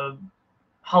the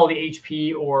Holley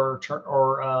HP or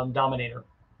Dominator.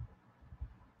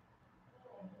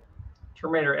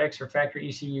 Terminator X or factory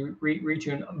ECU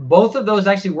retune. Both of those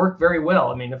actually work very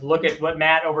well. I mean, if you look at what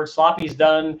Matt over at Sloppy's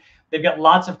done, they've got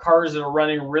lots of cars that are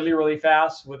running really, really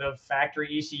fast with a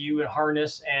factory ECU and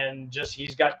harness, and just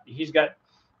he's got.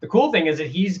 The cool thing is that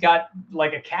he's got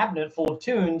like a cabinet full of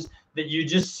tunes that you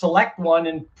just select one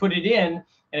and put it in,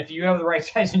 and if you have the right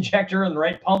size injector and the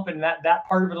right pump and that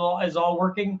part of it is all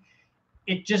working,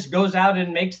 it just goes out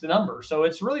and makes the number. So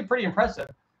it's really pretty impressive.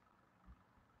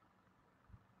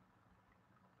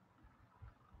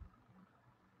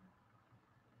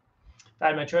 If I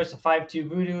had my choice, a 5.2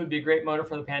 Voodoo would be a great motor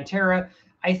for the Pantera.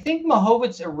 I think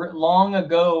Mahovitz long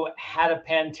ago had a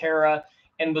Pantera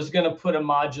and was going to put a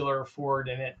modular Ford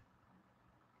in it.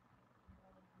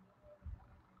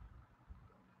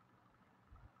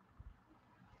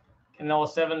 An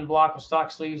L7 block with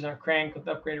stock sleeves and a crank with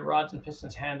upgraded rods and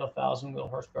pistons handle 1,000 wheel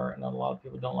horsepower. And a lot of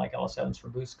people don't like L7s for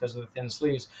boost because of the thin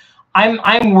sleeves.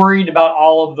 I'm worried about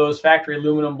all of those factory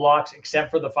aluminum blocks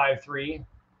except for the 5.3.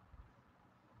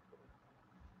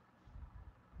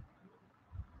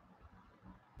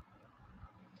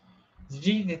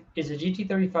 Is a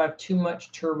GT35 too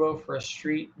much turbo for a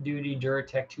street-duty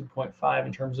Duratec 2.5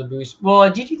 in terms of boost? Well, a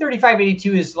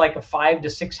GT3582 is like a 500 to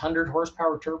 600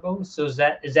 horsepower turbo. So is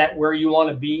that where you want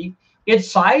to be? It's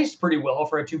sized pretty well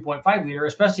for a 2.5 liter,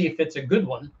 especially if it's a good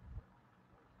one.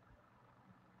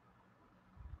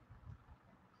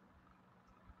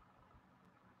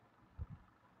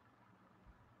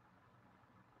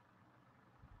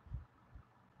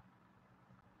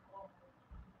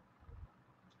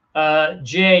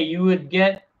 Jay, you would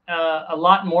get a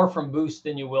lot more from boost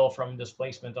than you will from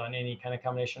displacement on any kind of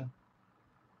combination.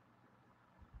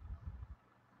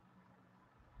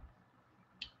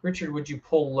 Richard, would you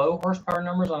pull low horsepower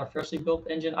numbers on a freshly built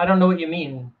engine? I don't know what you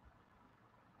mean.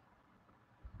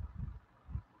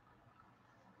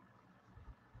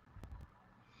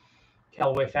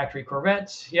 Callaway factory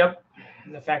Corvettes. Yep.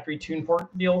 The factory tune port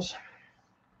deals.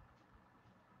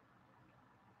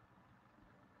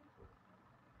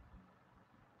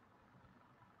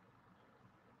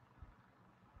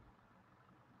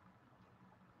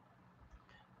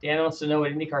 Dan wants to know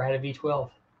what IndyCar had a V12.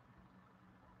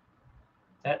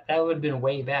 That would have been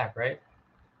way back, right?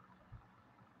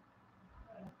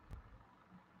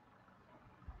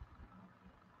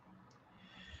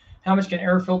 How much can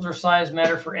air filter size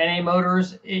matter for NA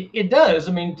motors? It does.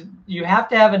 I mean, you have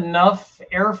to have enough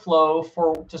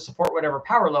airflow to support whatever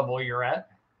power level you're at.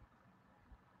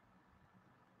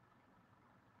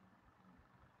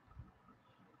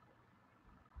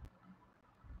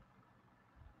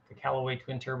 The Callaway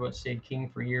twin turbo stayed king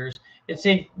for years. It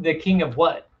stayed the king of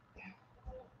what?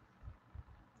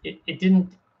 It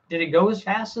didn't. Did it go as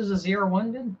fast as a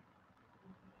ZR1 did?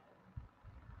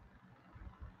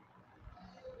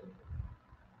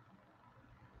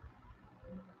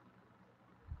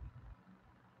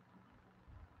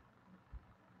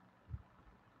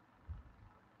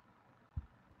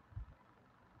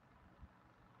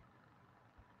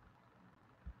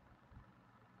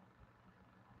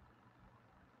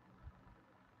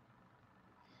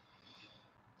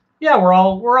 Yeah, we're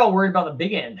all worried about the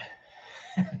big end.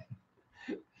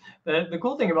 The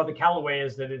cool thing about the Callaway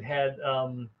is that it had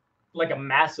like a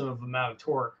massive amount of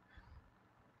torque,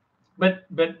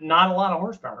 but not a lot of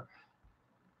horsepower.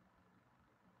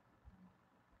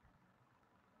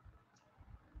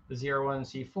 The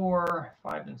ZR1 C4,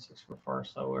 5 and 6 were far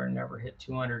slower and never hit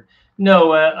 200.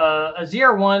 No, a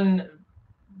ZR1,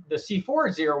 the C4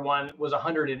 ZR1 was a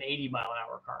 180 mile an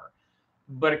hour car,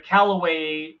 but a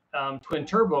Callaway twin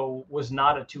turbo was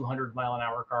not a 200 mile an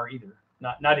hour car either.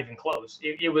 Not even close.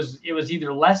 It was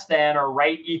either less than or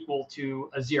right equal to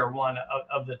a ZR1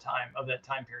 of that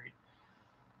time period.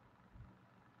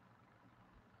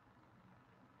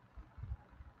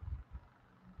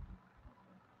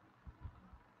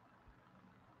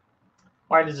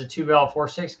 Why does a 2-valve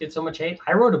 4.6 get so much hate?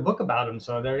 I wrote a book about them,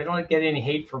 so they don't get any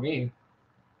hate for me.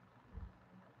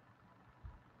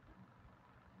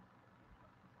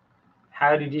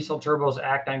 how do diesel turbos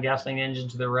act on gasoline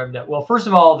engines that are revved up? Well, first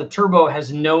of all, the turbo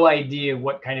has no idea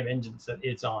what kind of engines that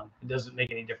it's on. It doesn't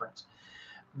make any difference.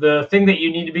 The thing that you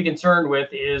need to be concerned with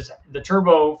is the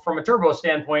turbo. From a turbo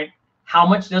standpoint, how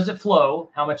much does it flow?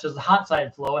 How much does the hot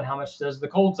side flow? And how much does the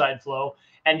cold side flow?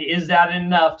 And is that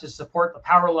enough to support the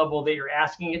power level that you're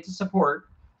asking it to support?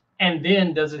 And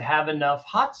then does it have enough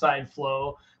hot side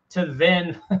flow to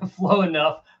then flow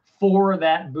enough for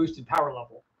that boosted power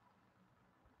level?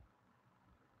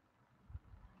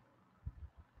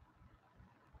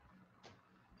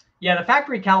 Yeah, the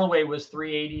factory Callaway was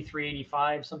 380,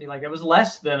 385, something like that. It was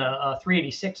less than a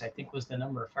 386, I think was the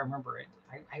number, if I remember it.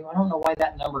 I don't know why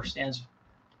that number stands.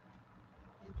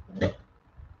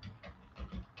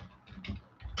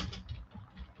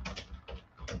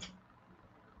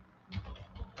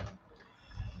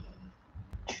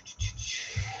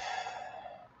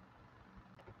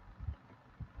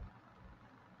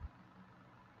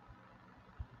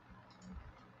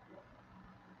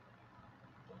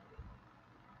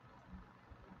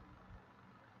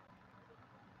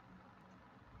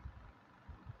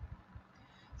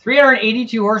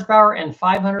 $382 horsepower and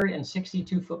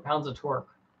 562 foot-pounds of torque.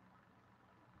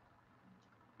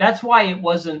 That's why it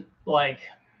wasn't like,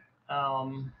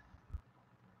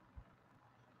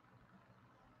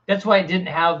 that's why it didn't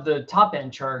have the top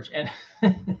end charge. And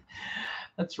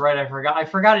that's right, I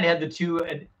forgot it had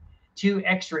the two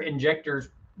extra injectors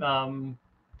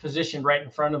positioned right in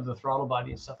front of the throttle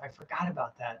body and stuff. I forgot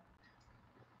about that.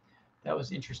 That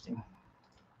was interesting.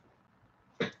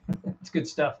 It's good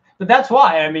stuff. But that's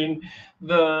why, I mean,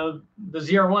 the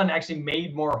ZR1 actually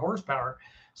made more horsepower.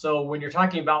 So when you're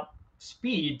talking about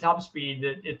speed, top speed,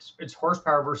 that it's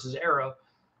horsepower versus aero.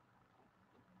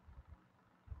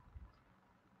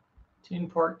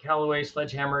 Tuneport Callaway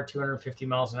Sledgehammer, 250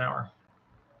 miles an hour.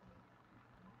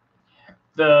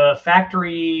 The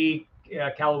factory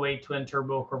Callaway twin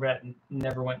turbo Corvette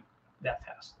never went that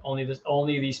fast.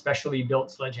 Only the specially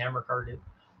built Sledgehammer car did.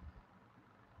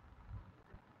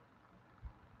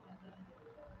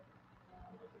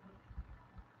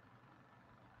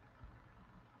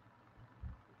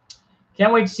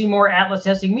 Can't wait to see more Atlas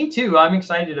testing. Me too. I'm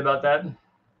excited about that.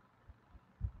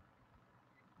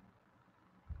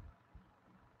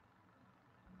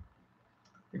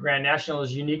 The Grand National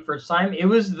is unique for its time. It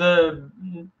was I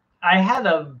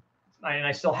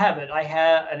still have it. I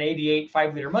had an 88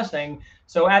 5-liter Mustang.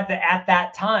 So at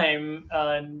that time,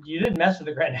 you didn't mess with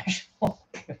the Grand National.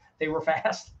 They were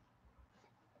fast.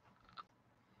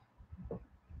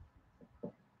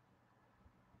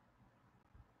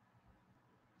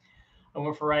 I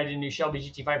went for a ride in new Shelby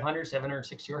GT500,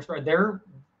 760 horsepower.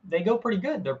 They go pretty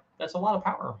good. That's a lot of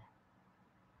power.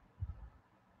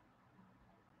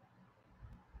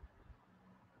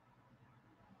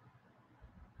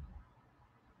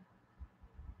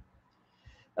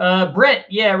 Brent,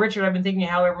 yeah, Richard, I've been thinking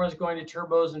how everyone's going to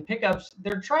turbos and pickups.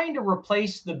 They're trying to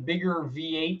replace the bigger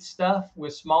V8 stuff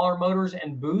with smaller motors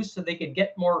and boost so they could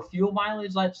get more fuel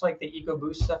mileage. That's like the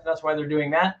EcoBoost stuff. That's why they're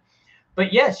doing that.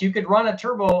 But yes, you could run a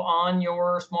turbo on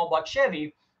your small block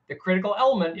Chevy. The critical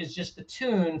element is just the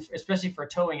tune, especially for a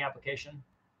towing application.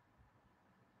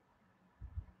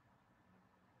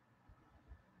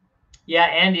 Yeah,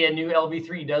 Andy, a new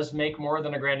LV3 does make more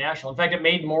than a Grand National. In fact, it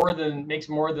makes more than the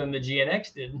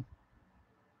GNX did.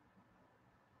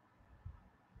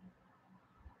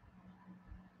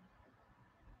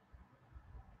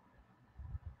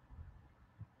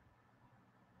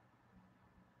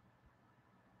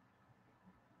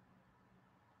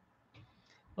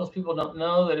 Most people don't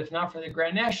know that if not for the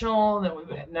Grand National, that we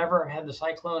would have never had the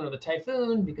Cyclone or the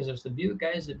Typhoon, because it was the Buick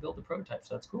guys that built the prototype.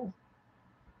 So that's cool.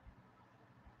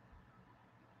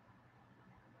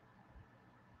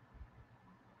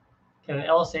 Can an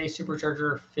LSA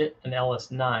supercharger fit an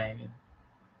LS9?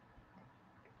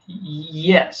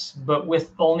 Yes, but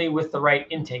only with the right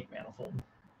intake manifold.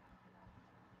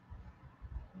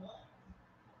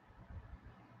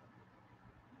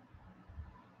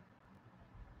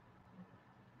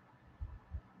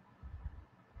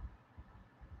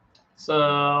 So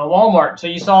Walmart. So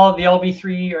you saw the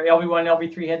LV3 or LV1,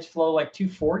 LV3 heads flow like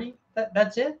 240.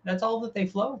 That's it. That's all that they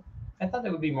flow. I thought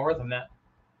it would be more than that.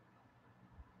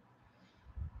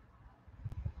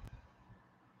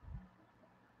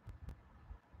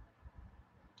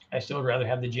 I still would rather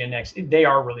have the GNX. They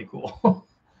are really cool.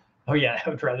 Oh yeah, I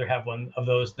would rather have one of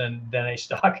those than a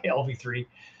stock LV3.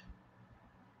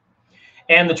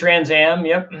 And the Trans Am,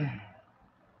 yep.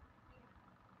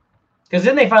 Because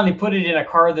then they finally put it in a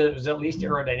car that was at least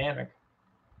aerodynamic.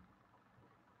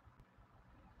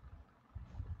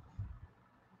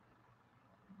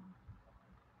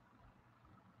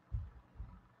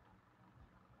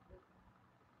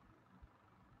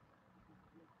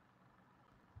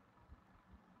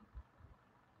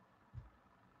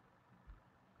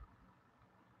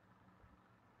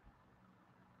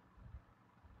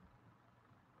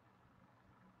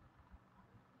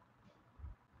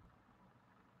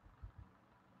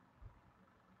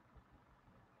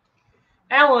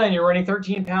 Alan, you're running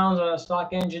 13 pounds on a stock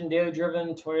engine,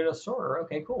 daily-driven Toyota Soarer.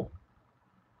 Okay, cool.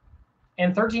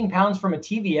 And 13 pounds from a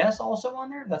TVS also on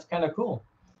there? That's kind of cool.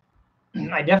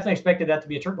 I definitely expected that to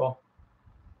be a turbo.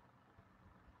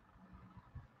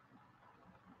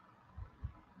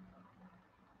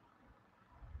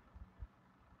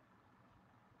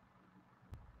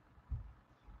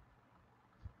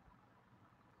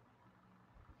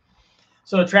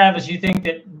 So Travis, you think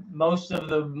that most of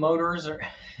the motors are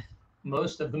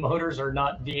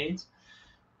not V8s?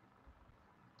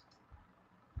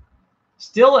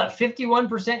 Still at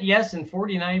 51% yes and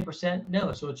 49%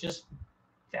 no. So it's just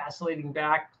vacillating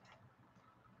back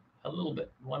a little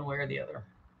bit one way or the other.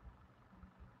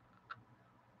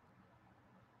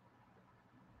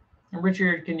 And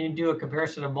Richard, can you do a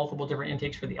comparison of multiple different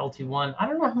intakes for the LT1? I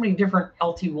don't know how many different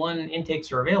LT1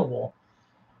 intakes are available.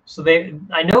 So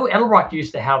I know Edelbrock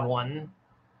used to have one.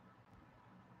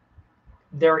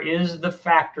 There is the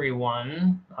factory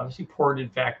one, obviously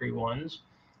ported factory ones.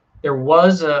 There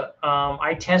was a,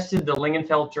 I tested the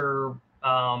Lingenfelter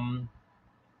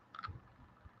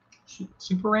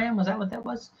Super Ram. Was that what that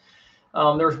was?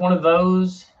 There was one of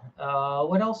those.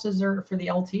 What else is there for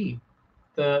the LT?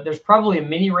 There's probably a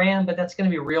mini Ram, but that's going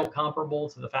to be real comparable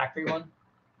to the factory one.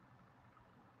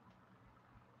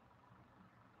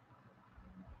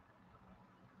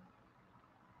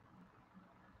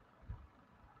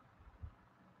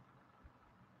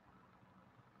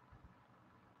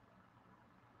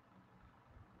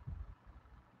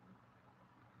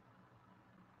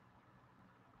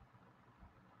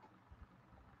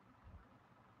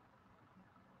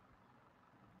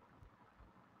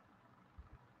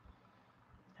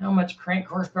 How much crank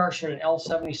horsepower should an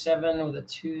L77 with a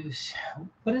 2?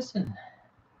 What is it?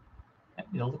 I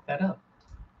need to look that up.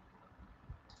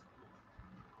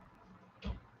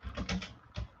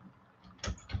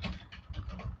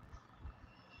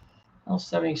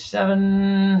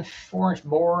 L77, 4-inch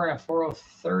bore and a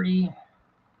 4030.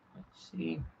 Let's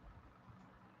see.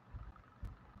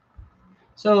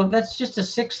 So that's just a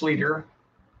 6-liter.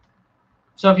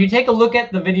 So if you take a look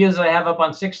at the videos that I have up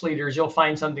on 6 liters, you'll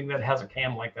find something that has a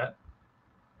cam like that.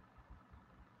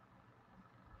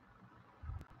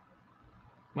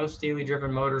 Most daily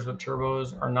driven motors with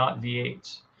turbos are not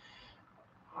V8s.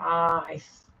 I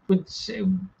would say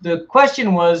the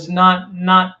question was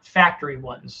not factory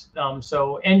ones.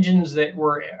 So engines that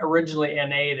were originally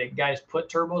NA that guys put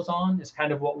turbos on is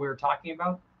kind of what we were talking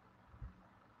about.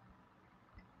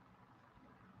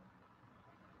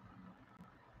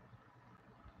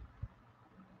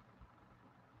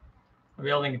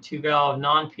 Building a 2-valve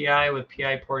non-PI with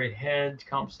PI ported heads,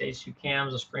 compensates 2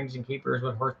 cams, the springs and keepers.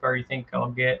 What horsepower you think I'll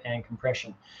get, and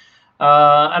compression?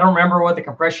 I don't remember what the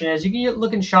compression is. You can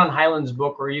look in Sean Hyland's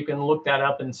book, or you can look that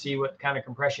up and see what kind of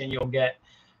compression you'll get.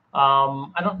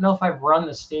 I don't know if I've run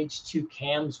the stage 2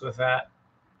 cams with that,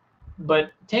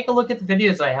 but take a look at the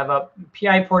videos I have up.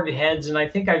 PI ported heads, and I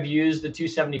think I've used the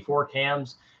 274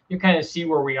 cams. You kind of see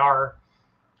where we are.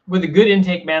 With a good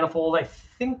intake manifold, I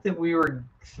think that we were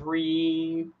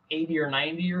 380 or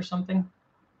 90 or something.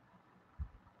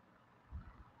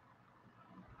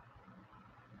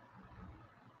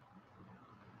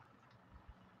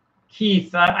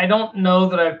 Keith, I don't know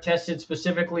that I've tested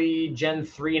specifically Gen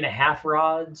 3.5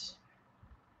 rods.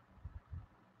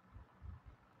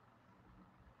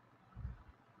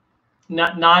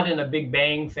 Not in a big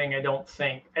bang thing, I don't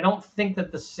think. I don't think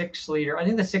that the 6-liter, I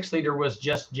think the 6-liter was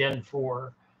just Gen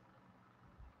 4.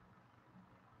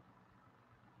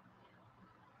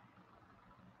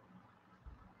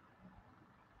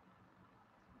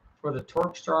 For the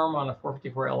Torque Storm on a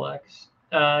 454LX,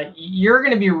 you're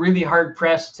going to be really hard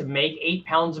pressed to make 8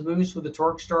 pounds of boost with the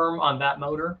Torque Storm on that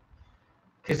motor,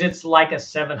 because it's like a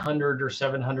 700 or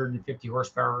 750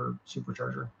 horsepower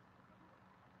supercharger.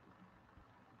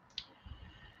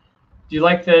 Do you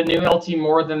like the new LT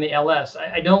more than the LS?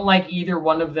 I don't like either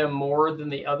one of them more than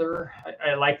the other.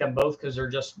 I like them both because they're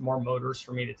just more motors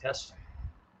for me to test.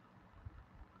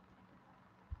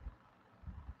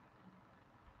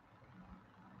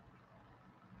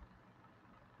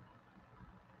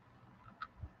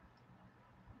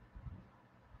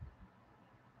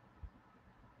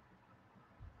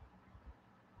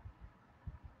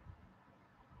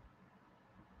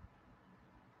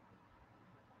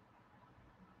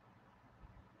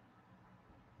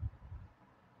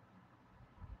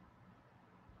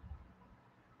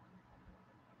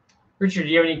 Richard, do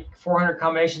you have any 400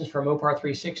 combinations for Mopar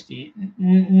 360?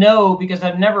 No, because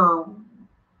I've never.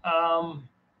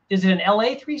 Is it an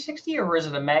LA 360 or is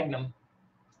it a Magnum?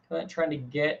 I'm trying to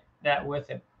get that with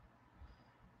it.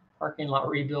 Parking lot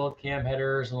rebuild, cam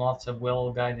headers, and lots of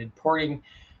well-guided porting.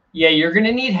 Yeah, you're going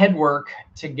to need head work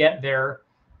to get there,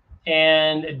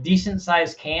 and a decent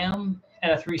sized cam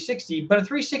and a 360. But a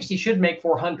 360 should make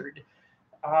 400.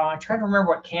 I'm trying to remember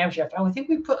what camshaft. I think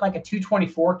we put like a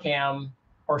 224 cam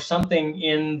or something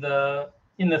in the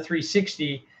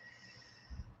 360.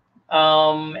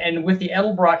 And with the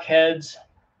Edelbrock heads,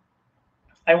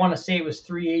 I want to say it was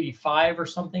 385 or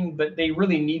something, but they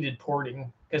really needed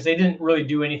porting because they didn't really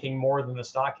do anything more than the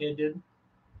stock head did.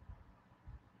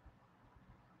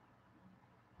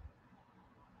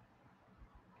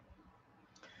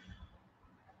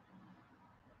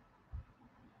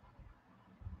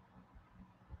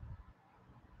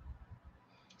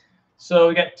 So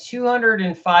we got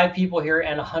 205 people here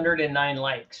and 109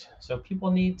 likes. So people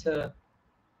need to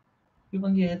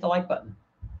hit the like button.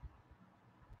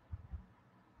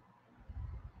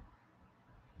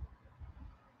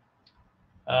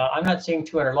 I'm not seeing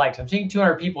 200 likes. I'm seeing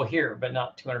 200 people here, but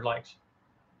not 200 likes.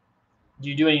 Do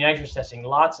you do any nitrous testing?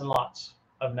 Lots and lots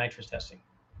of nitrous testing.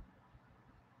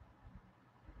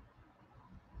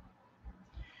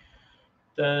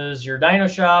 Does your dyno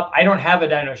shop? I don't have a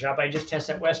dyno shop. I just test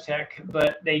at Westech,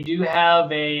 but they do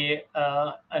have an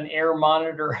air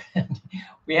monitor.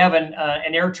 We have an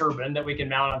air turbine that we can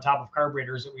mount on top of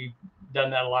carburetors. That we've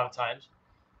done that a lot of times.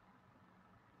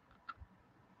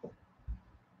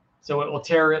 So it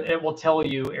will tell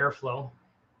you airflow.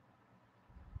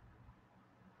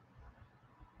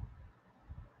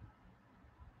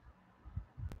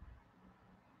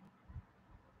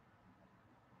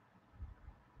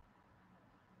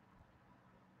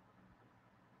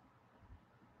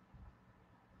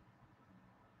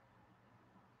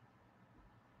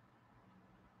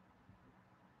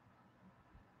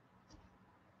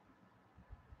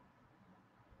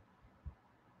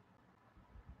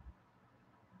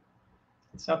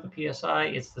 It's not the PSI,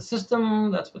 it's the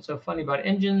system. That's what's so funny about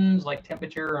engines, like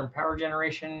temperature and power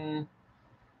generation.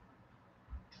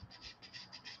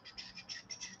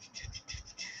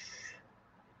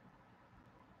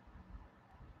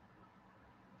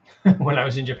 When I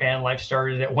was in Japan, life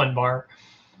started at 1 bar.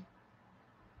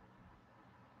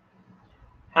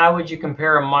 How would you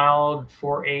compare a mild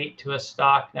 4.8 to a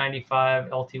stock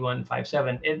 95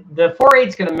 LT157? The 4.8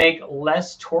 is going to make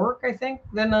less torque, I think,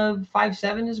 than a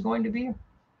 5.7 is going to be.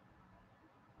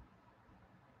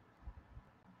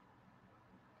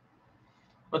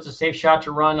 What's a safe shot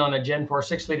to run on a Gen 4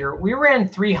 6-liter? We ran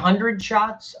 300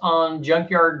 shots on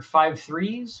junkyard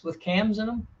 5.3s with cams in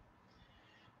them.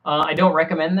 I don't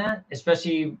recommend that,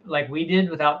 especially like we did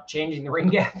without changing the ring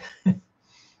gap.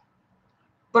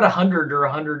 But 100 or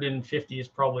 150 is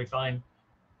probably fine.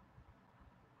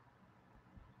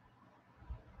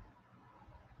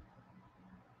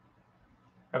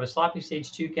 I have a sloppy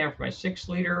stage 2 cam for my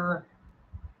 6-liter.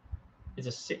 It's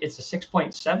a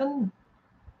 6.7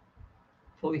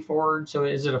 fully forward. So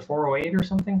is it a 408 or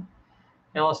something?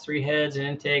 LS3 heads and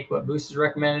intake. What boost is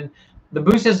recommended? The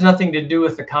boost has nothing to do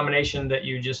with the combination that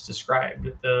you just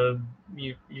described.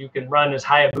 You can run as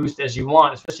high a boost as you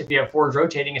want, especially if you have forward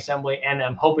rotating assembly, and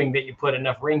I'm hoping that you put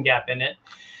enough ring gap in it.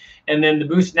 And then the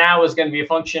boost now is going to be a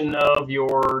function of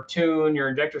your tune, your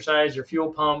injector size, your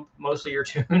fuel pump, mostly your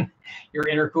tune, your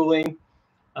intercooling.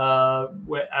 I don't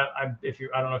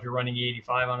know if you're running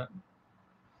E85 on it.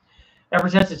 Ever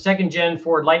tested 2nd gen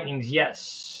Ford Lightnings?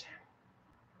 Yes.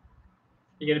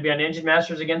 You going to be on Engine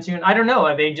Masters again soon? I don't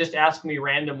know. They just ask me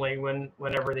randomly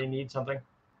whenever they need something.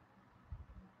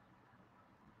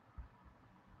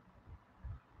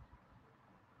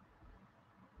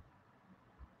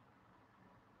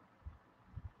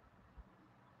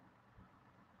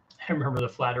 I remember the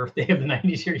flat Earth day of the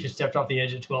 90s here. You stepped off the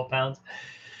edge at 12 pounds.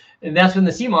 And that's when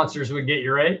the sea monsters would get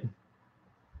you, right?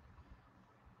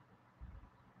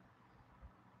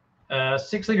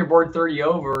 6-liter board 30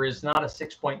 over is not a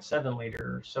 6.7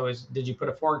 liter. So did you put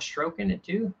a 4-inch stroke in it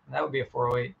too? That would be a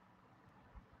 408.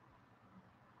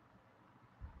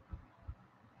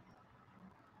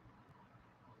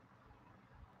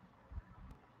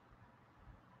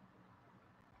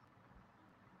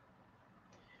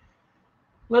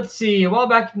 Let's see. A while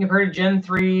back, you compared a Gen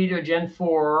 3 to a Gen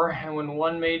 4, and when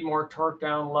one made more torque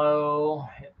down low,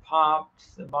 it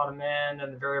popped the bottom end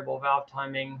and the variable valve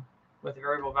timing. With the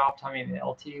variable valve timing, the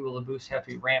LT, will the boost have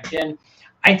to be ramped in?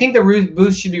 I think the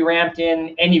boost should be ramped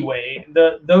in anyway.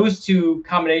 Those two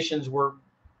combinations were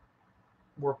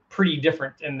pretty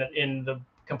different in the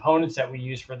components that we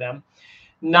use for them.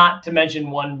 Not to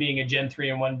mention one being a Gen 3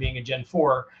 and one being a Gen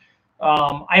 4.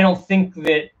 I don't think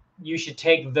that you should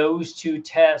take those two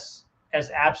tests as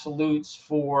absolutes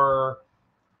for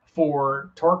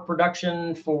torque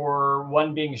production, for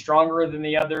one being stronger than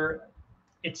the other.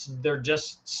 They're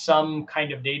just some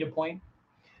kind of data point.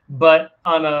 But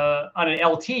on an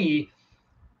LT,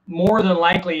 more than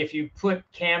likely, if you put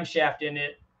camshaft in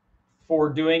it for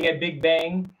doing a big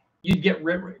bang, you'd get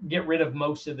rid of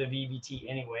most of the VVT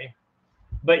anyway.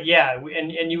 But yeah,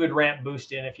 and you would ramp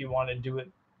boost in if you want to do it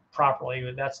properly.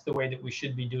 But that's the way that we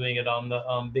should be doing it on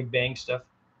the big bang stuff.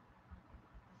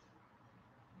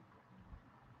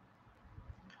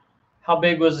 How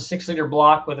big was a 6-liter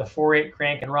block with a 4.8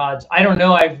 crank and rods? I don't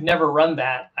know. I've never run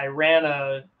that. I ran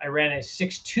a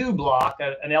 6.2 block,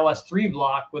 an LS3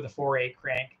 block with a 4.8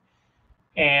 crank,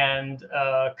 and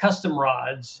custom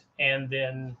rods, and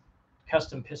then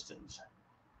custom pistons.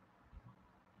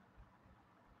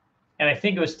 And I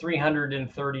think it was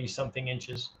 330 something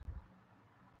inches.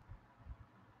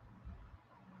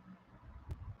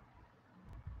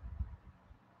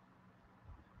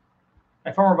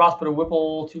 My former boss put a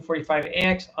Whipple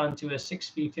 245AX onto a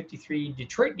 6-speed 53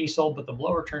 Detroit diesel, but the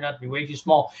blower turned out to be way too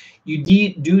small. You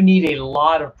do need a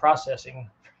lot of processing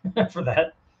for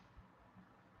that.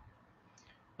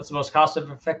 What's the most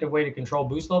cost-effective way to control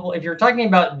boost level? If you're talking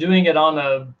about doing it on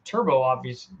a turbo,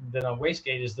 obviously, then a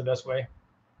wastegate is the best way.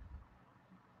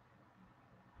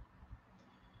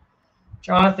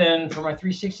 Jonathan, for my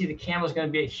 360, the cam is going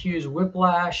to be a Hughes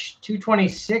Whiplash.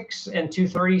 226 and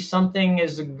 230 something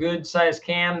is a good size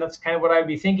cam. That's kind of what I'd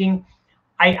be thinking.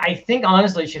 I think,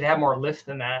 honestly, it should have more lift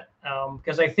than that,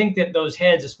 because I think that those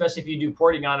heads, especially if you do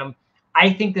porting on them,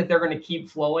 I think that they're going to keep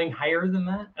flowing higher than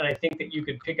that. And I think that you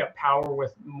could pick up power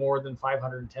with more than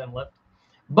 510 lift.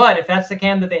 But if that's the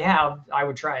cam that they have, I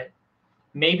would try it.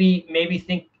 Maybe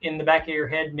think in the back of your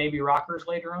head, maybe rockers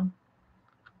later on.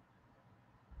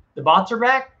 The bots are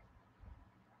back?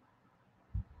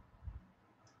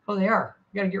 Oh, they are.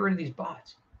 You got to get rid of these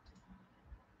bots.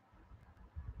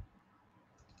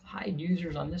 Hide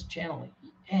users on this channel,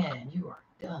 and you are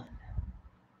done.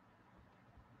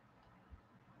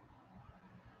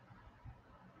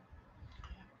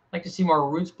 Like to see more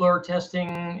roots blower testing,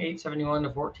 871 to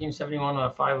 1471 on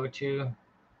a 502.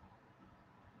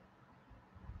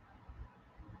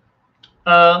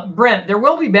 Brent, there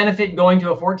will be benefit going to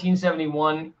a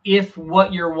 1471 if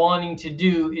what you're wanting to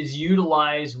do is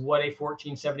utilize what a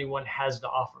 1471 has to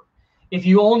offer. If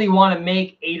you only want to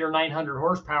make 800 or 900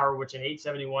 horsepower, which an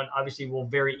 871 obviously will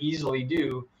very easily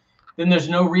do, then there's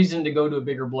no reason to go to a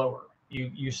bigger blower.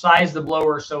 You size the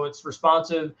blower so it's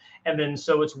responsive, and then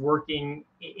so it's working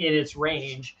in its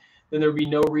range, then there'd be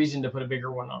no reason to put a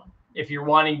bigger one on. If you're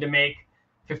wanting to make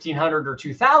 1,500 or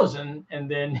 2,000,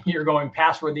 and then you're going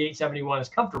past where the 871 is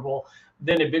comfortable,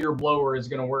 then a bigger blower is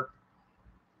going to work.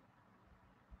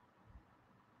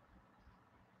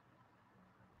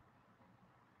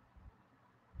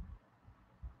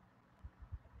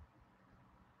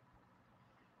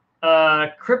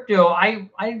 Crypto, I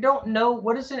don't know.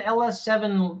 What is an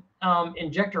LS7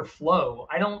 injector flow?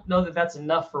 I don't know that that's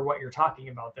enough for what you're talking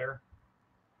about there.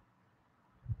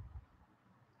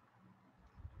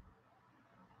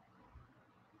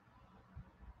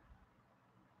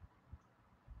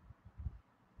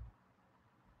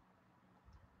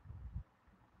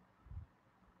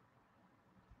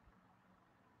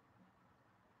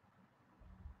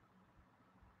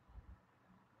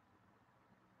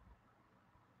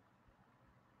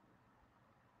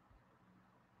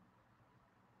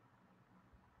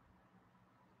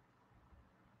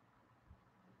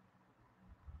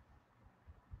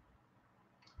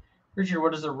 Richard,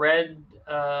 what is the red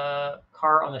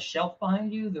car on the shelf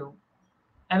behind you?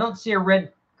 I don't see a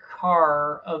red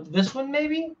car of this one,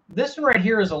 maybe? This one right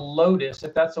here is a Lotus,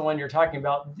 if that's the one you're talking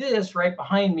about. This right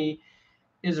behind me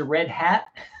is a red hat.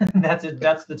 That's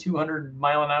the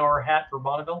 200-mile-an-hour hat for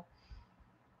Bonneville.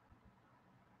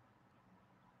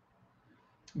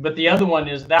 But the other one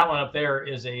is, that one up there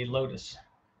is a Lotus.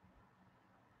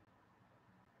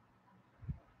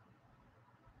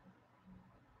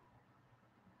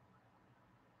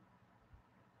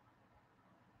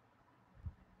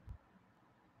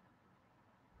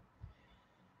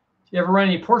 You ever run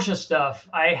any Porsche stuff?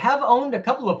 I have owned a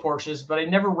couple of Porsches, but I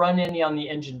never run any on the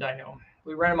engine dyno.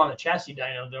 We ran them on the chassis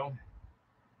dyno, though.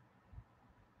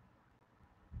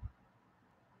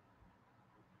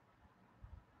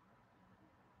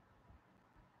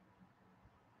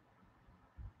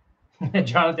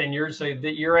 Jonathan,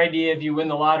 your idea, if you win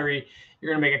the lottery,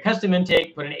 you're going to make a custom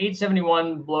intake, put an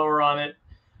 871 blower on it,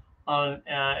 on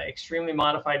extremely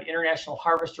modified International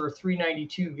Harvester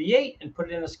 392 V8, and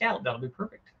put it in the Scout. That'll be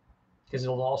perfect, because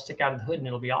it'll all stick out of the hood and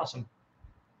it'll be awesome.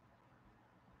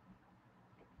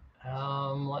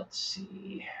 Let's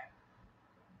see.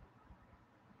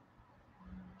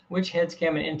 Which heads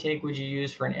cam and intake would you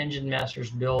use for an Engine Masters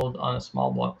build on a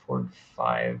small block Ford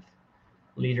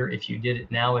 5-liter if you did it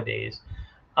nowadays?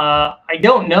 I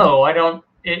don't know.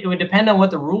 It would depend on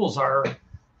what the rules are.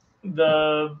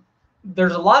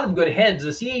 There's a lot of good heads.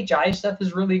 The CHI stuff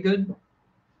is really good.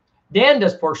 Dan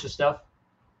does Porsche stuff.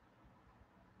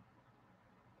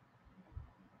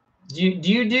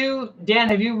 Dan,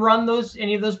 have you run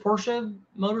any of those Porsche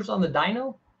motors on the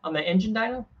dyno, on the engine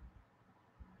dyno?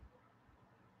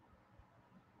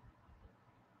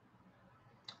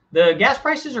 The gas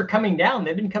prices are coming down.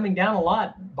 They've been coming down a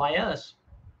lot by us.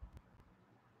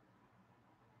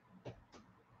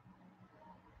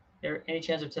 There any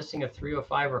chance of testing a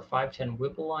 305 or 510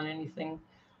 Whipple on anything?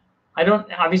 I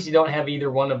obviously don't have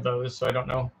either one of those, so I don't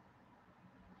know.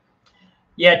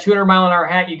 Yeah, 200-mile-an-hour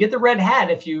hat. You get the red hat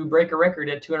if you break a record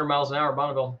at 200 miles an hour,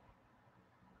 Bonneville.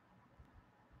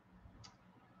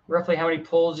 Roughly how many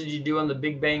pulls did you do on the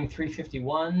Big Bang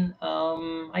 351?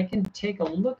 I can take a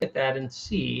look at that and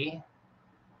see.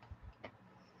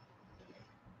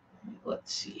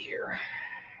 Let's see here.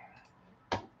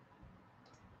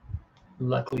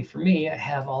 Luckily for me, I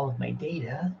have all of my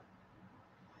data.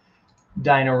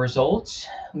 Dyno results.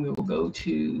 We will go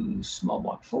to small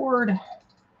block Ford.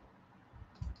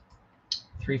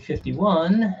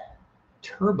 351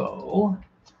 turbo.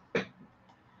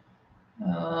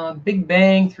 Big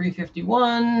Bang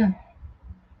 351.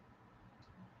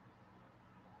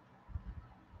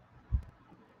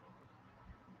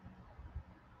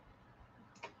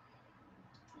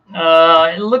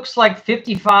 It looks like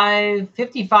 55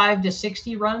 to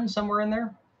 60 runs, somewhere in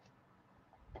there.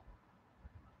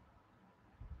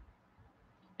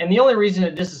 And the only reason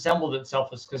it disassembled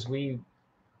itself is because we,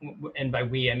 and by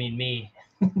we, I mean me,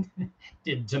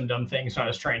 did some dumb things when I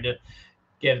was trying to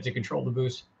get it to control the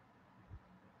boost.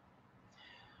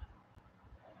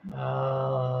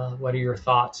 What are your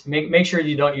thoughts? Make sure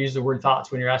you don't use the word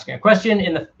thoughts when you're asking a question.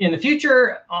 In the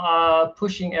future,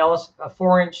 pushing a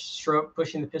 4-inch stroke,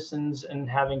 pushing the pistons and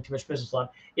having too much piston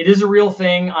slip. It is a real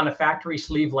thing on a factory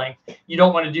sleeve length. You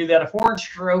don't want to do that. A 4-inch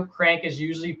stroke crank is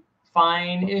usually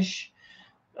fine-ish.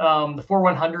 The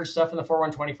 4100 stuff and the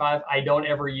 4125, I don't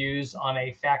ever use on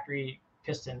a factory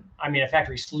piston. I mean, a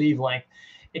factory sleeve length,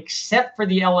 except for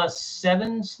the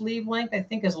LS7 sleeve length, I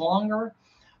think is longer.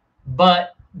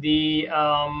 But the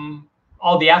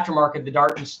all the aftermarket, the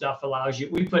Darton stuff allows you.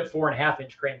 We put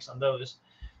 4.5-inch cranks on those.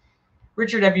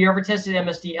 Richard, have you ever tested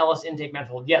MSD LS intake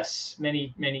manifold? Yes,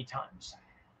 many times.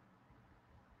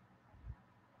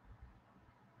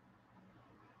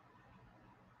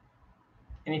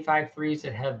 Any 5.3s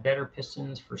that have better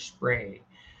pistons for spray?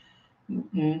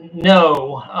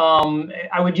 No.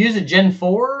 I would use a Gen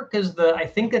 4 because I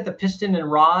think that the piston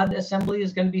and rod assembly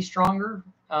is going to be stronger.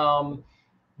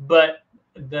 But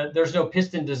there's no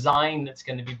piston design that's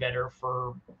going to be better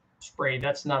for spray.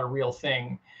 That's not a real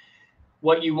thing.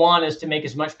 What you want is to make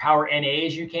as much power NA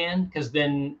as you can, because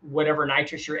then whatever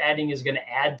nitrous you're adding is going to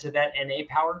add to that NA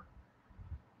power.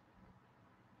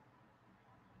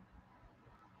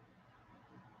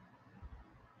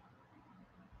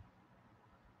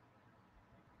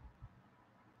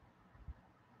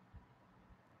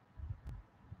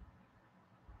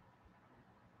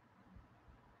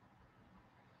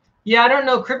 Yeah, I don't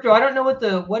know crypto. I don't know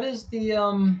what is the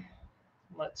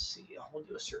let's see. We'll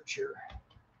do a search here.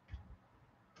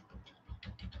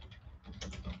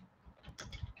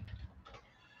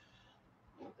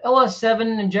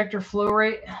 LS7 injector flow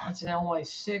rate. That's an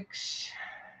LY6.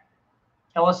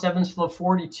 LS7's flow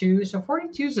 42. So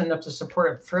 42 is enough to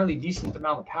support a fairly decent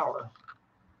amount of power.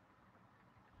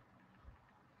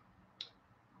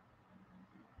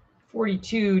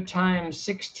 42 times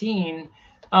 16.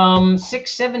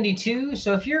 672.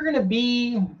 So if you're going to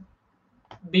be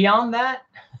beyond that,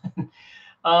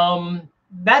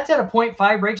 that's at a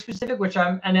 0.5 brake specific, which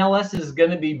an LS is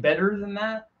going to be better than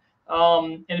that.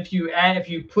 And if you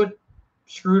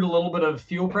screwed a little bit of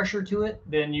fuel pressure to it,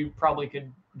 then you probably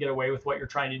could get away with what you're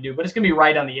trying to do. But it's going to be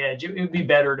right on the edge. It would be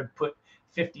better to put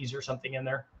 50s or something in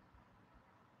there,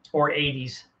 or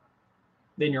 80s.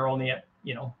 Then you're only at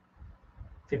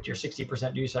 50 or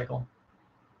 60% dew cycle.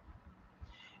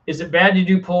 Is it bad to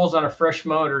do pulls on a fresh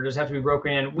motor? Does it have to be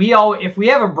broken in? If we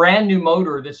have a brand new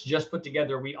motor that's just put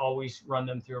together, we always run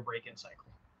them through a break-in cycle.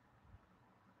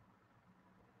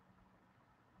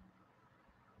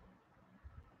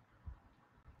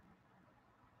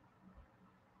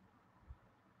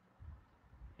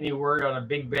 Any word on a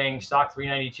Big Bang stock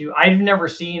 392? I've never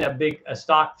seen a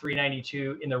stock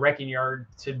 392 in the wrecking yard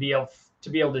to be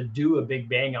able to do a Big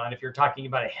Bang on. If you're talking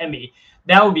about a Hemi,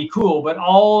 that would be cool. But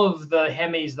all of the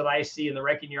Hemis that I see in the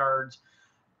wrecking yards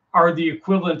are the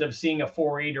equivalent of seeing a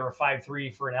 4.8 or a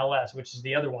 5.3 for an LS, which is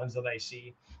the other ones that I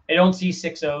see. I don't see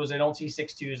 6.0s. I don't see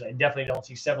 6.2s. I definitely don't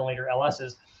see 7-liter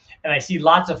LSs. and I see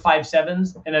lots of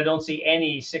 5.7s, and I don't see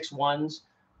any 6.1s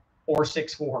or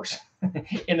 6.4s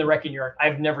in the wrecking yard.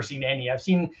 I've never seen any. I've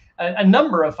seen a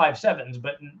number of 5.7s,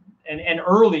 but and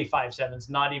early 5.7s,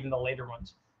 not even the later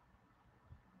ones.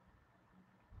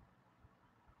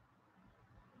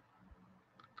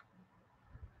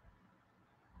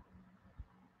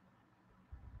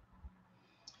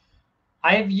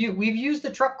 We've used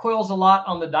the truck coils a lot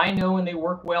on the dyno, and they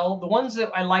work well. The ones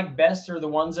that I like best are the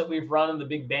ones that we've run in the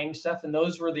Big Bang stuff, and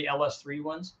those were the LS3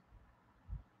 ones.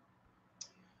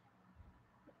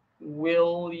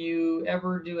 Will you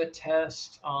ever do a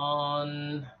test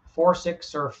on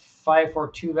 4.6 or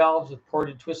 5.42 valves with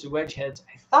ported twisted wedge heads?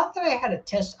 I thought that I had a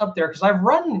test up there because I've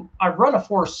run a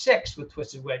 4.6 with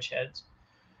twisted wedge heads.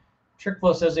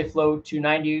 TrickFlow says they flow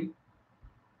 290.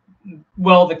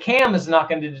 Well, the cam is not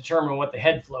going to determine what the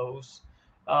head flows.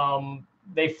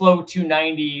 They flow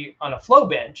 290 on a flow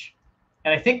bench,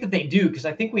 and I think that they do, because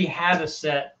I think we had a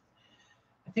set.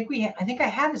 I think I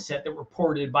had a set that were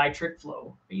ported by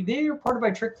TrickFlow. They were ported by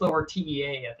TrickFlow or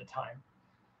TEA at the time,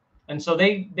 and so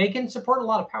they can support a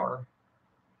lot of power.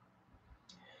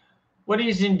 What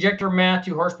is injector math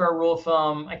to horsepower rule of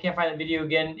thumb? I can't find that video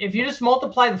again. If you just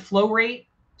multiply the flow rate,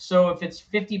 so if it's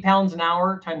 50 pounds an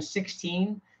hour times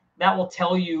 16, that will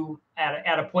tell you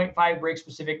at a 0.5 brake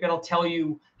specific, that'll tell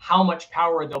you how much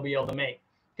power they'll be able to make.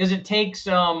 Because it takes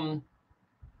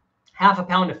half a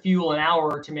pound of fuel an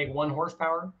hour to make 1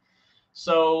 horsepower.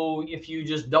 So if you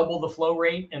just double the flow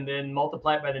rate and then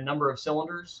multiply it by the number of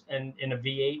cylinders, and in a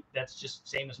V8, that's just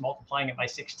same as multiplying it by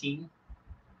 16.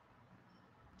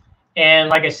 And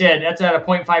like I said, that's at a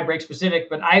 0.5 brake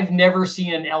specific, but I've never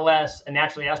seen an LS, a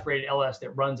naturally aspirated LS, that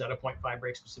runs at a 0.5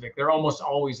 brake specific. They're almost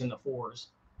always in the 4s.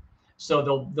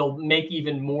 So they'll make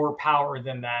even more power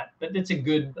than that, but it's a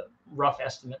good rough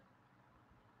estimate.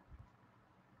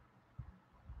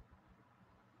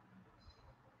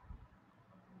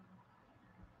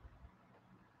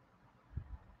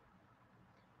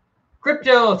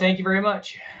 Crypto, thank you very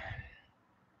much.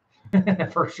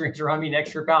 First strings are on me,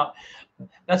 next trip out.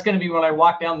 That's going to be when I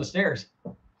walk down the stairs.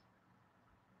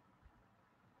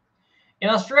 In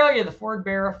Australia, the Ford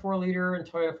Barra 4-liter and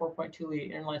Toyota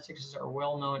 4.2-liter inline 6s are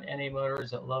well-known NA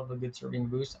motors that love a good serving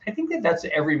boost. I think that's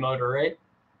every motor, right?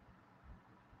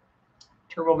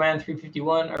 Turboman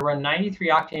 351. I run 93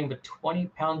 octane with 20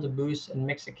 pounds of boost and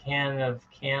mix a can of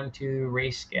CAM2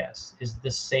 race gas. Is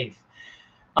this safe?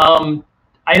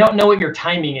 I don't know what your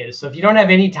timing is. So if you don't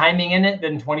have any timing in it,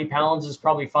 then 20 pounds is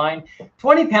probably fine.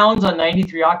 20 pounds on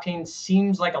 93 octane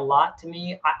seems like a lot to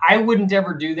me. I wouldn't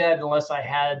ever do that unless I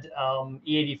had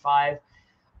E85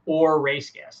 or race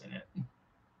gas in it.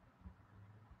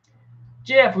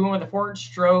 Jeff, we went with a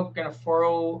 4-stroke and a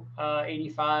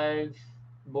 4.085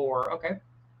 bore. Okay.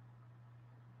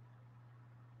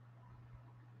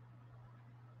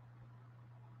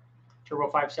 Turbo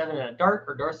 5.7 and a Dart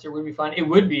or Dartster would be fun. It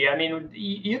would be. I mean,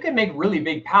 you can make really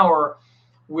big power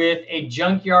with a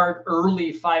junkyard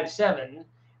early 5.7,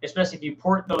 especially if you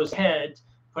port those heads,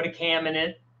 put a cam in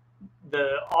it.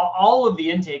 All of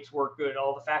the intakes work good.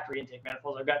 All the factory intake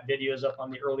manifolds. I've got videos up on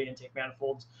the early intake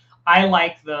manifolds. I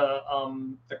like the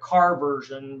car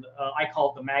version. I call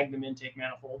it the Magnum intake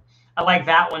manifold. I like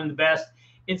that one the best.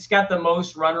 It's got the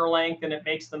most runner length and it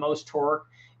makes the most torque.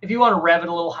 If you want to rev it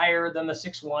a little higher than the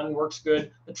 6.1, works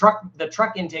good. The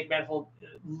truck intake manifold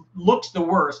looks the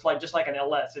worst, just like an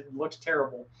LS. It looks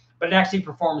terrible, but it actually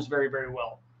performs very, very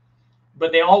well.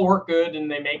 But they all work good and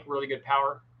they make really good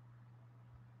power.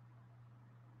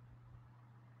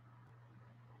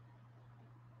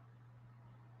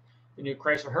 The new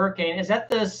Chrysler Hurricane, is that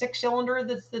the 6-cylinder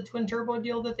that's the twin turbo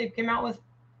deal that they came out with?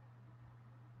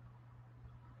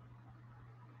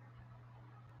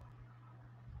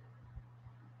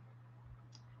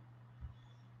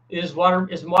 Is water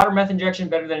meth injection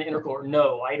better than an intercooler?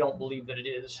 No, I don't believe that it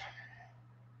is.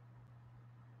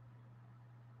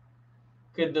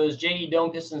 Could those JE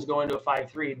dome pistons go into a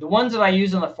 5.3? The ones that I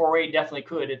use on the 4.8 definitely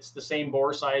could. It's the same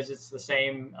bore size. It's the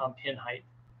same pin height.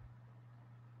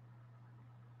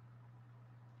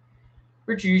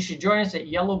 Richard, you should join us at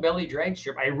Yellow Belly Drag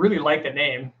Strip. I really like the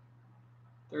name.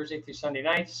 Thursday through Sunday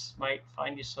nights. Might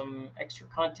find you some extra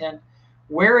content.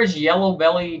 Where is Yellow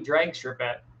Belly Drag Strip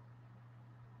at?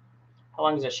 How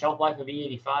long is the shelf life of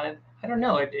E85? I don't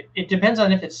know. It depends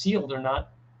on if it's sealed or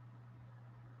not.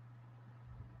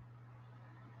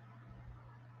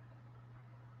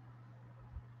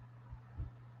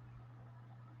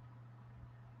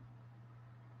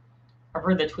 I've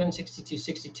heard that twin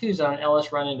 6262s on an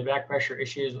LS run into back pressure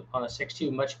issues on a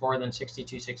 6.2 much more than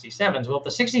 6267s. Well, if the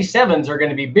 67s are going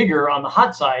to be bigger on the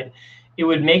hot side, it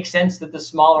would make sense that the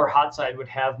smaller hot side would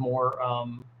have more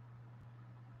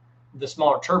the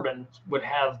smaller turbine would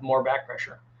have more back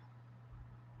pressure.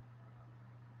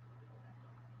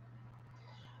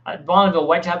 Bonneville,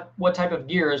 what type of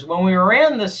gears? When we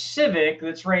ran the Civic,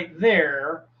 that's right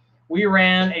there, we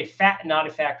ran not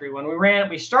a factory one.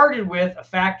 We started with a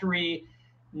factory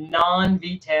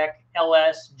non-VTEC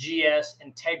LS GS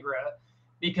Integra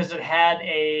because it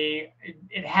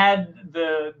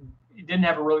didn't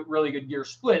have a really good gear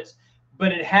splits,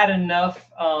 but it had enough.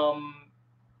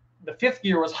 The fifth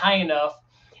gear was high enough,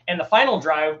 and the final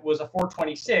drive was a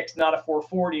 426, not a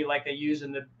 440 like they use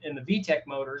in the VTEC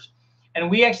motors. And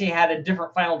we actually had a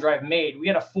different final drive made. We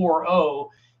had a 4.0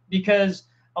 because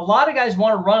a lot of guys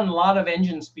want to run a lot of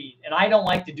engine speed, and I don't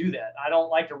like to do that. I don't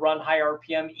like to run high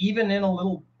RPM, even in a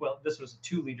little, well, this was a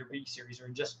 2-liter V series or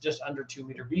just under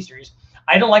 2-liter V series.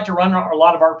 I don't like to run a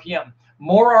lot of RPM.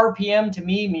 More RPM to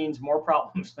me means more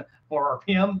problems. More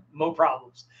RPM, more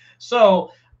problems.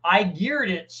 So I geared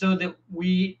it so that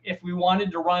if we wanted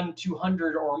to run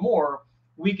 200 or more,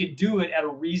 we could do it at a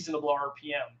reasonable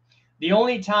RPM. The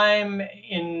only time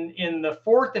in the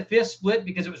fourth to fifth split,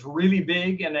 because it was really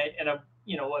big, and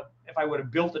if I would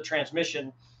have built a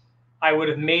transmission, I would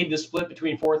have made the split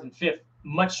between fourth and fifth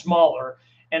much smaller,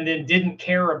 and then didn't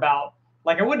care about,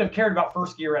 like, I wouldn't have cared about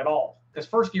first gear at all, because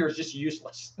first gear is just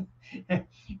useless.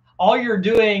 All you're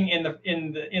doing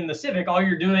in the Civic, all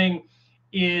you're doing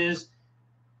is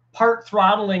part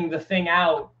throttling the thing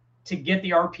out to get the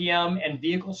RPM and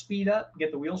vehicle speed up,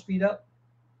 get the wheel speed up.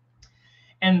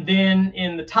 And then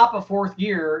in the top of fourth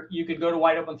gear, you could go to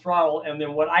wide open throttle. And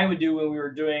then what I would do when we were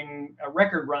doing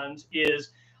record runs is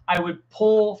I would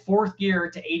pull fourth gear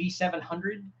to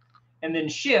 8,700 and then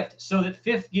shift so that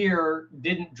fifth gear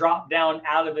didn't drop down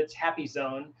out of its happy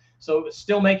zone. So it was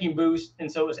still making boost.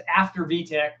 And so it was after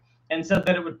VTEC, and so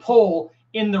that it would pull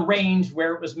in the range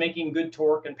where it was making good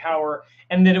torque and power.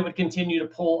 And then it would continue to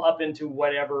pull up into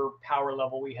whatever power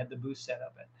level we had the boost set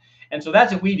up at. And so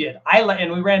that's what we did.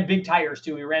 And we ran big tires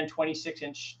too. We ran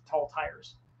 26-inch tall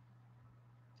tires,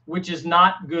 which is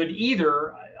not good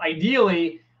either.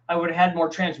 Ideally, I would have had more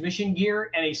transmission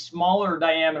gear and a smaller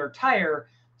diameter tire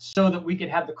so that we could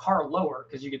have the car lower,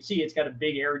 because you can see it's got a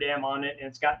big air dam on it and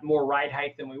it's got more ride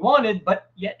height than we wanted,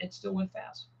 but yet it still went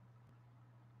fast.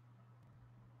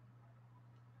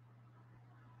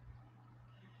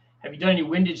 Have you done any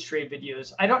windage tray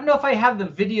videos? I don't know if I have the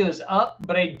videos up,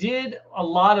 but I did a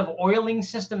lot of oiling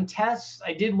system tests.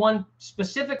 I did one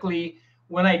specifically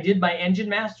when I did my Engine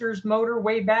Masters motor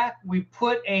way back. We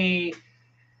put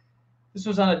this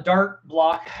was on a Dart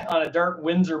block, on a Dart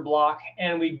Windsor block,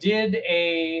 and we did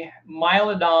a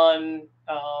Milodon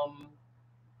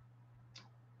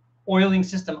oiling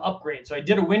system upgrade. So I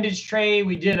did a windage tray,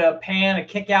 we did a pan, a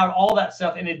kick out, all that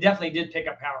stuff, and it definitely did pick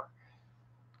up power.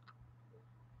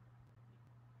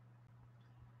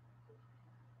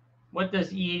 What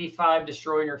does E85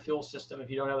 destroy in your fuel system if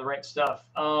you don't have the right stuff?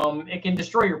 It can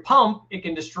destroy your pump. It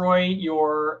can destroy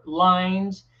your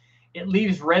lines. It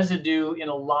leaves residue in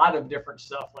a lot of different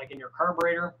stuff, like in your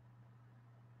carburetor.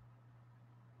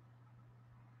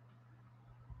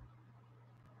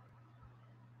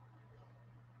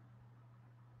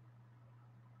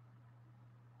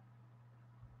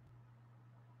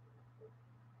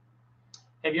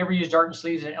 Have you ever used Dart and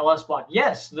sleeves in an LS block?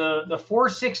 Yes, the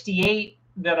 468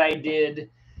 that I did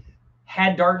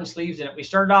had Dart and sleeves in it. We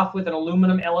started off with an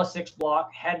aluminum LS6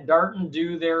 block, had Dart and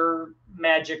do their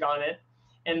magic on it,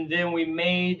 and then we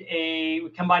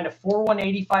combined a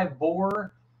 4185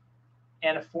 bore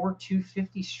and a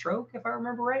 4250 stroke, if I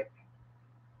remember right.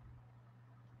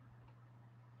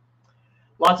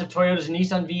 Lots of Toyotas and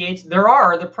Nissan V8s. There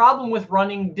are. The problem with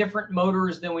running different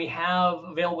motors than we have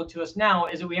available to us now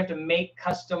is that we have to make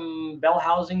custom bell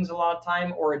housings a lot of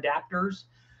time, or adapters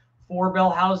for bell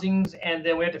housings, and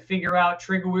then we have to figure out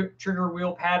trigger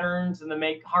wheel patterns and then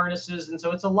make harnesses, and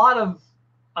so it's a lot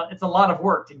of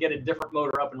work to get a different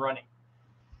motor up and running.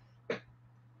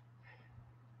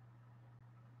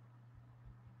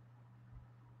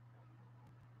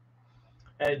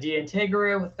 A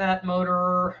D-Integra with that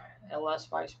motor, LS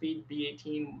 5-speed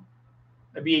B18,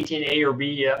 a B18A or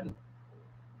B. Yeah.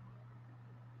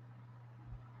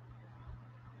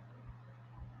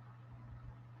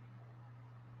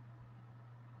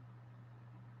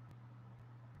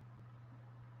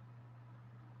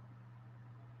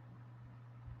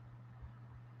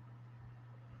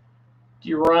 Do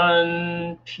you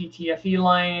run PTFE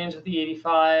lines with the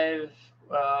 85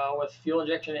 with fuel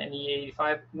injection and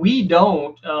E85? We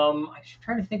don't. I'm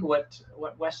trying to think of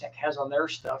what Westech has on their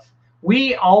stuff.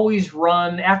 We always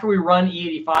run, after we run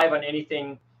E85 on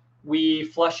anything, we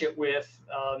flush it with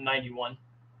 91.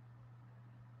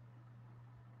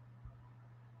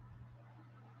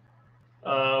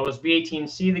 Was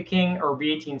B18C the king or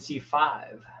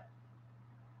B18C5?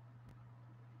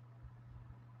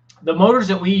 The motors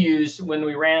that we used when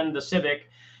we ran the Civic,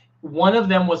 one of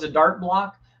them was a dart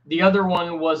block. The other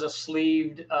one was a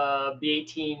sleeved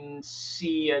B18C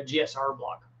GSR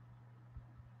block.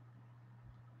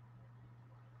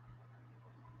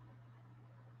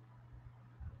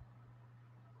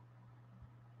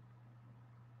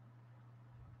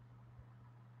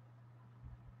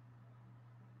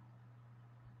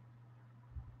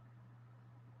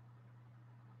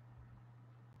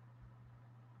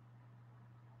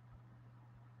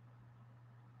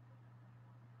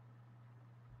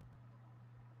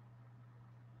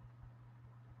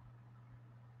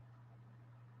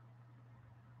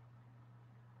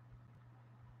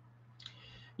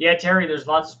 Yeah, Terry, there's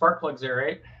lots of spark plugs there,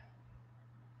 right?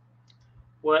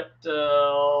 What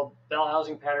bell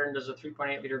housing pattern does a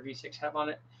 3.8 liter V6 have on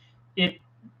it?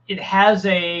 It has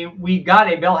a, we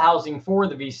got a bell housing for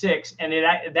the V6, and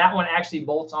that one actually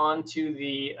bolts on to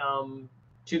the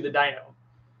dyno.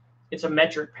 It's a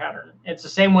metric pattern. It's the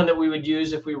same one that we would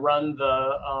use if we run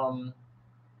the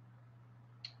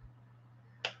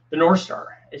Northstar.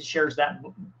 It shares that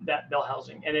bell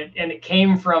housing, and it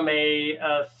came from a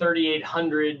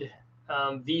 3800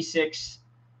 V6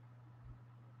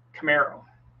 Camaro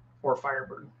or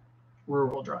Firebird rear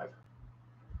wheel drive.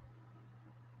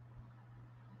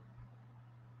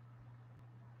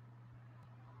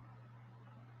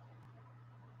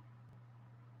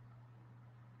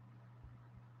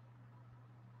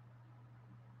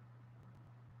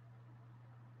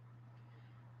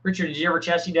 Richard, did you ever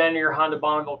chassis dyno your Honda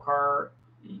Bonneville car?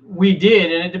 We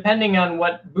did, and depending on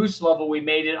what boost level we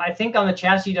made it, I think on the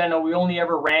chassis dyno we only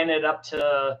ever ran it up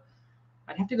to,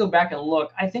 I'd have to go back and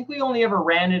look. I think we only ever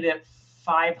ran it at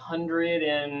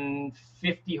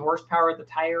 550 horsepower at the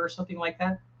tire or something like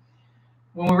that.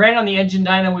 When we ran on the engine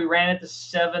dyno, we ran it to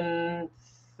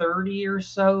 730 or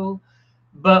so,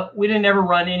 but we didn't ever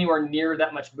run anywhere near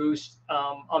that much boost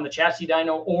on the chassis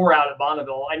dyno or out at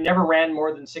Bonneville. I never ran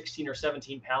more than 16 or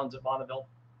 17 pounds at Bonneville,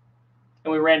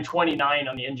 and we ran 29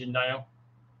 on the engine dyno.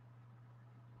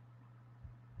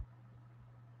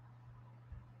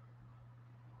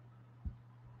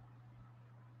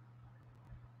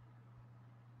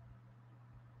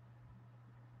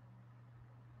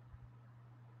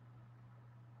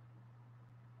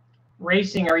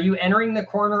 Racing, are you entering the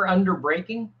corner under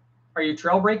braking? Are you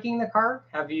trail braking the car?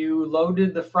 Have you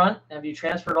loaded the front? Have you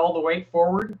transferred all the weight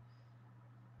forward?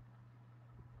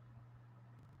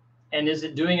 And is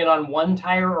it doing it on one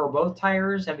tire or both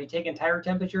tires? Have you taken tire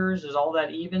temperatures? Is all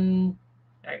that even?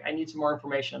 I need some more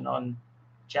information on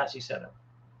chassis setup,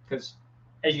 because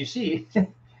as you see,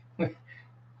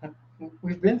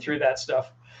 we've been through that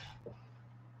stuff.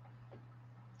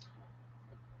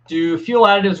 Do fuel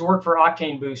additives work for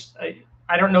octane boost? I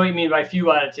don't know what you mean by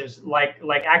fuel additives, like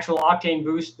actual octane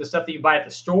boost, the stuff that you buy at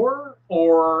the store,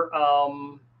 or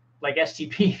like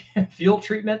STP fuel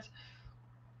treatment.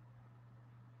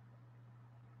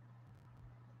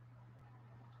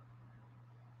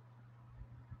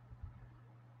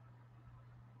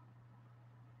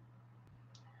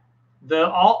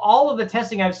 All of the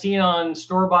testing I've seen on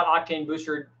store-bought octane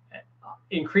booster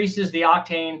increases the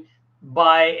octane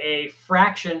by a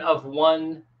fraction of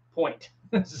 1 point.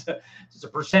 It's a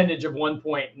percentage of 1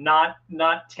 point, not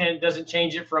 10. Doesn't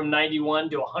change it from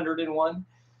 91 to 101.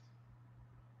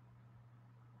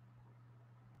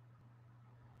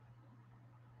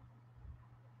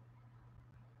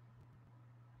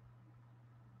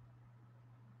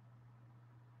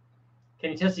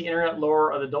 Can you test the internet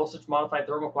lore of the Dulcich modified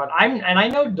thermoquad? I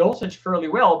know Dulcich fairly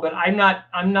well, but I'm not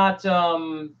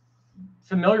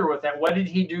familiar with that. What did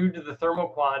he do to the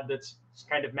thermoquad that's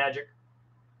kind of magic?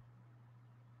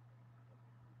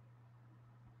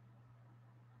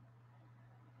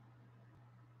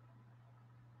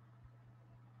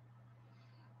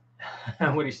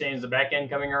 What are you saying? Is the back end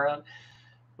coming around?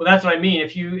 Well, that's what I mean.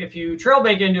 If you trail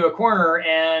brake into a corner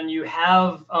and you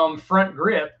have front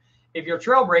grip, if you're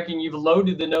trail braking, you've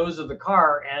loaded the nose of the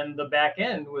car, and the back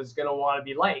end was going to want to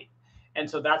be light, and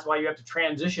so that's why you have to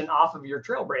transition off of your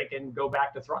trail brake and go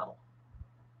back to throttle.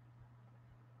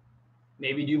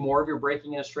 Maybe do more of your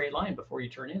braking in a straight line before you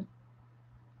turn in.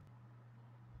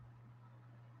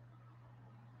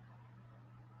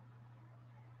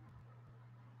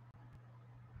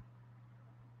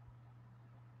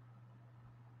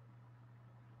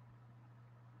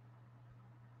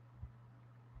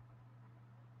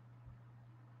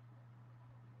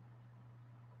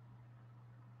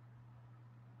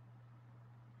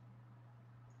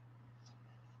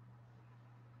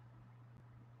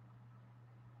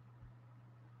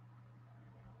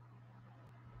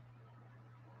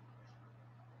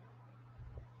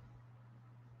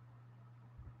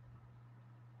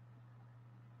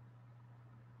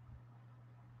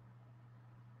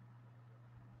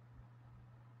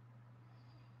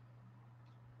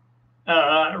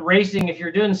 Racing, if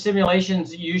you're doing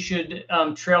simulations, you should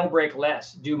trail brake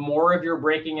less. Do more of your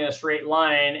braking in a straight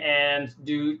line and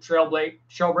do trail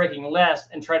braking less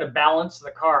and try to balance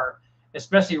the car,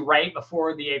 especially right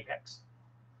before the apex.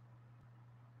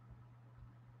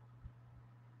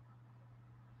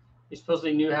 He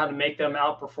supposedly knew how to make them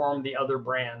outperform the other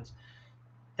brands.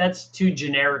 That's too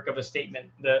generic of a statement.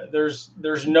 There's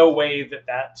no way that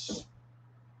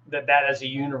that as a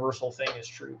universal thing is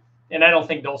true. And I don't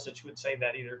think Dulcich would say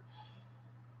that either.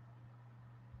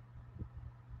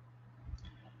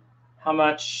 How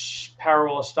much power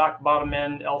will a stock bottom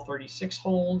end L36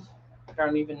 hold? I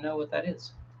don't even know what that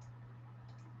is.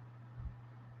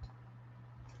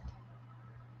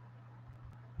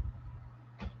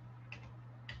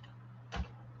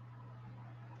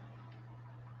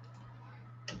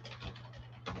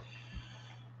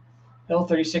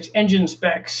 L36 engine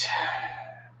specs.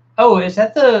 Oh, is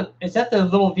that the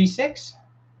little V6?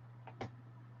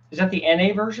 Is that the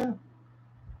NA version?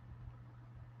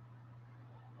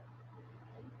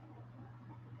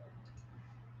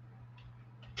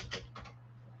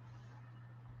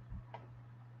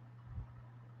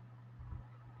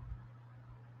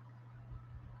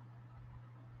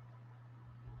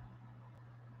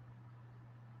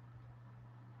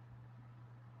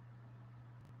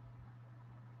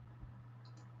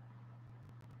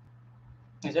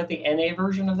 Is that the NA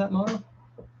version of that motor?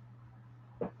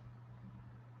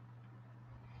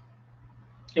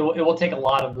 It will take a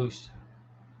lot of boost.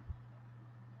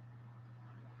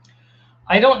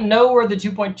 I don't know where the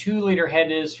 2.2 liter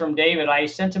head is from David. I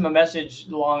sent him a message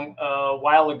a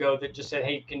while ago that just said,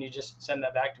 hey, can you just send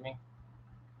that back to me?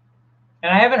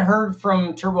 And I haven't heard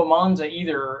from Turbo Monza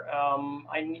either.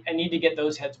 I need to get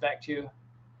those heads back too.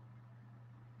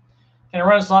 Can I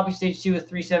run a sloppy stage 2 with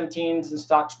 317s and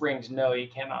stock springs? No, you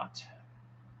cannot.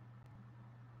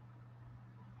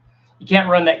 You can't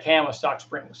run that cam with stock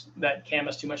springs. That cam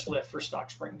has too much lift for stock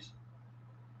springs.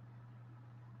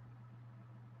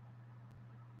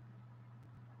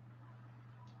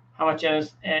 How much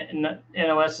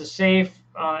NOS is safe?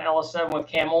 LS7 with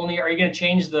cam only. Are you going to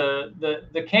change the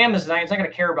cam? It's not going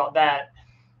to care about that.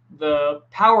 The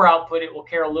power output, it will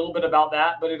care a little bit about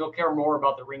that, but it'll care more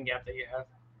about the ring gap that you have.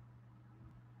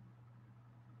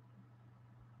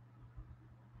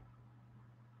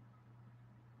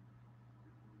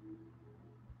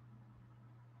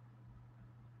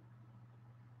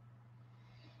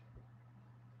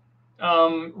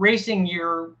 Racing,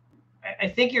 I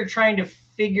think you're trying to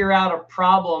figure out a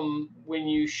problem when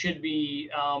you should be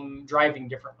driving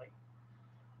differently.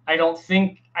 I don't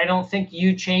think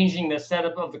you changing the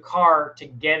setup of the car to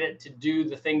get it to do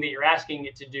the thing that you're asking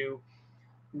it to do,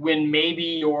 when maybe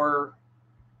you're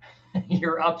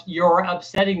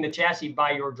upsetting the chassis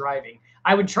by your driving.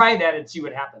 I would try that and see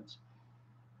what happens.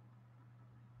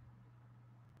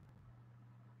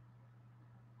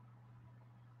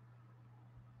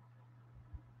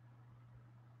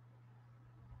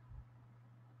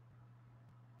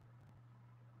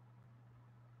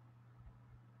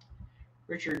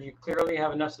 Richard, you clearly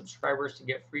have enough subscribers to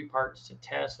get free parts to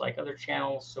test like other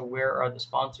channels. So where are the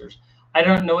sponsors? I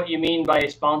don't know what you mean by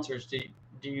sponsors. Do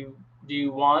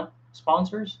you want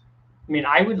sponsors? I mean,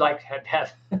 I would like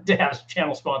to have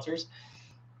channel sponsors.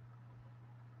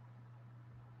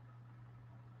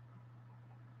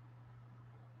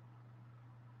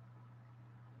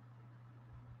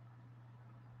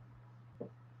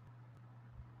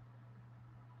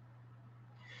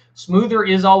 Smoother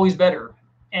is always better.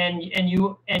 And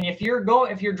if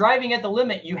you're driving at the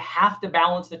limit, you have to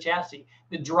balance the chassis.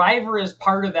 The driver is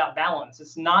part of that balance.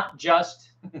 It's not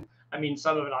just, I mean,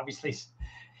 some of it obviously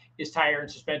is tire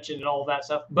and suspension and all of that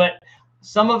stuff, but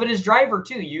some of it is driver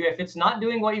too. If it's not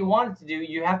doing what you want it to do,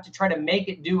 you have to try to make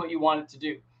it do what you want it to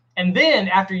do. And then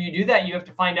after you do that, you have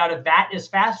to find out if that is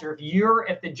faster,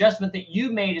 if the adjustment that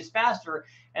you made is faster,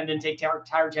 and then take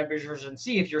tire temperatures and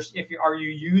see are you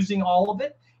using all of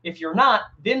it. If you're not,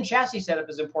 then chassis setup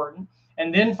is important.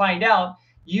 And then find out,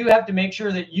 you have to make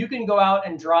sure that you can go out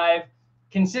and drive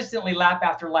consistently lap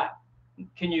after lap.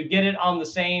 Can you get it on the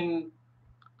same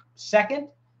second?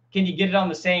 Can you get it on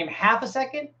the same half a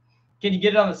second? Can you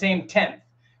get it on the same tenth?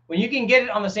 When you can get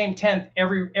it on the same tenth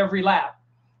every lap,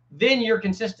 then you're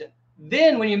consistent.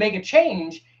 Then when you make a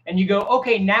change and you go,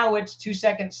 okay, now it's 2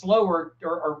 seconds slower,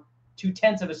 or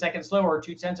 0.2 of a second slower, or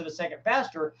 0.2 of a second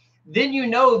faster, then you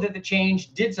know that the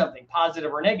change did something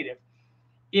positive or negative.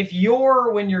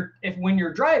 When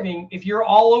you're driving, if you're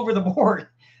all over the board,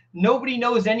 nobody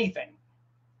knows anything.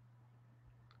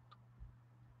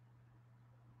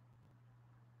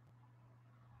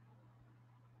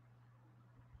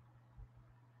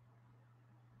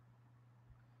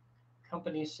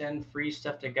 Companies send free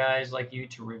stuff to guys like you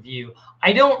to review.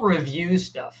 I don't review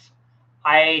stuff.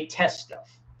 I test stuff.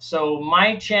 So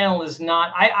my channel is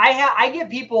not. I get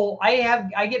people.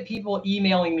 I get people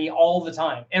emailing me all the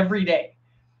time, every day,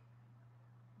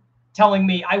 telling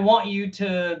me I want you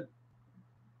to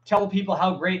tell people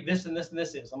how great this and this and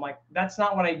this is. I'm like, that's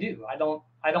not what I do. I don't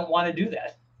want to do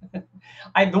that.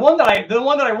 The one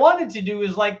that I wanted to do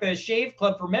is like the shave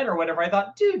club for men or whatever. I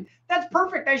thought, dude, that's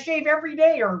perfect. I shave every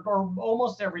day or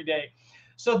almost every day.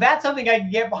 So that's something I can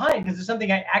get behind because it's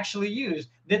something I actually use.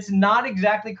 That's not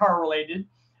exactly car related,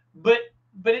 but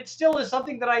it still is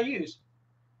something that I use.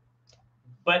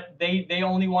 But they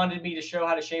only wanted me to show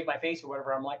how to shave my face or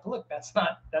whatever. I'm like, look, that's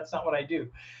not what I do.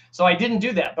 So I didn't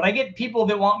do that. But I get people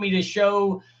that want me to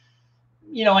show,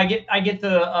 you know, I get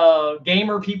the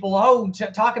gamer people. Oh,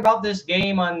 talk about this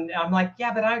game on. I'm like,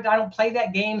 yeah, but I don't play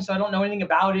that game, so I don't know anything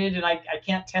about it, and I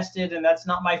can't test it, and that's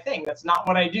not my thing. That's not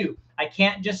what I do. I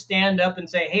can't just stand up and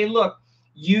say, hey, look,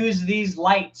 use these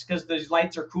lights because these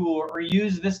lights are cool, or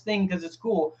use this thing because it's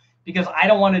cool, because I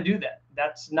don't want to do that.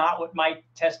 That's not what my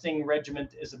testing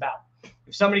regiment is about.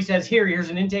 If somebody says, here's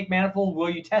an intake manifold, will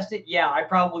you test it? Yeah, I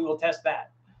probably will test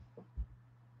that.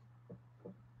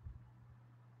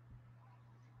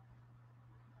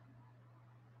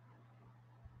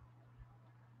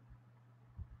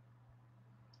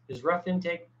 Is rough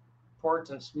intake ports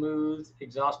and smooth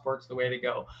exhaust ports the way to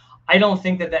go? I don't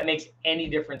think that makes any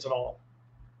difference at all.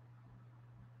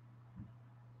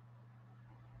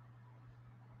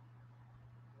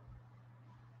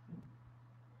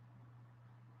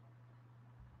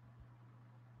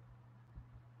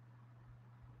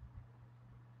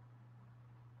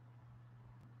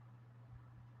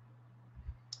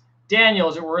 Daniel,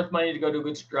 is it worth money to go to a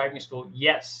good driving school?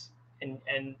 Yes.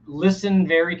 And listen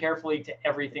very carefully to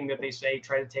everything that they say.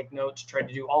 Try to take notes, try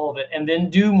to do all of it, and then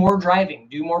do more driving,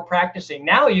 do more practicing.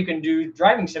 Now you can do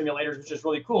driving simulators, which is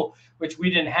really cool, which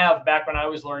we didn't have back when I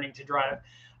was learning to drive.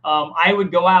 I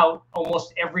would go out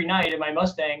almost every night in my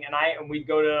Mustang, and we'd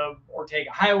go to Ortega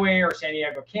Highway or San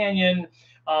Diego Canyon.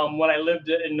 When I lived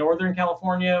in Northern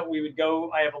California, we would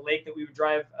go. I have a lake that we would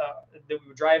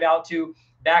drive out to,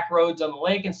 back roads on the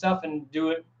lake and stuff, and do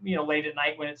it, you know, late at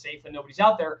night when it's safe and nobody's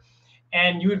out there.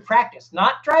 And you would practice,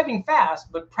 not driving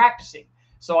fast, but practicing.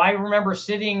 So I remember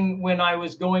sitting when I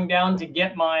was going down to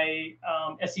get my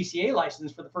SCCA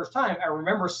license for the first time. I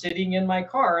remember sitting in my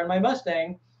car in my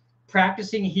Mustang,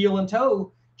 practicing heel and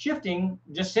toe shifting,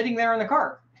 just sitting there in the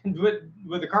car.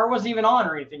 The car wasn't even on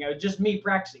or anything. It was just me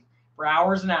practicing for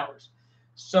hours and hours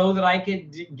so that I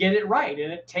could get it right.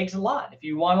 And it takes a lot. If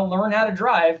you want to learn how to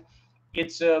drive,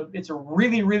 it's a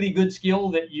really, really good skill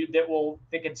that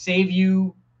can save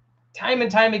you time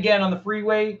and time again on the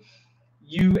freeway.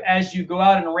 As you go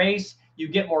out and race, you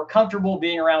get more comfortable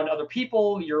being around other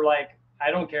people. You're like, I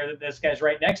don't care that this guy's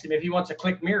right next to me. If he wants to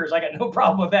click mirrors, I got no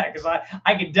problem with that, because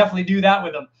I could definitely do that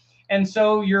with him. And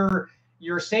so your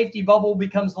safety bubble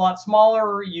becomes a lot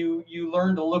smaller. You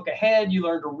learn to look ahead. You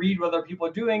learn to read what other people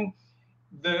are doing.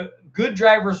 The good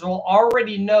drivers will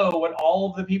already know what all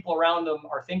of the people around them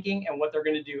are thinking and what they're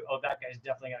going to do. Oh, that guy's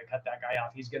definitely going to cut that guy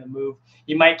off. He's going to move.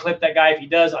 He might clip that guy. If he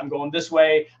does, I'm going this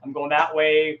way. I'm going that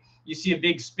way. You see a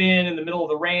big spin in the middle of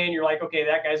the rain. You're like, okay,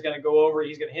 that guy's going to go over.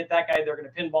 He's going to hit that guy. They're going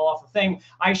to pinball off the thing.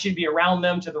 I should be around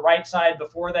them to the right side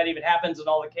before that even happens, and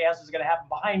all the chaos is going to happen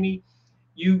behind me.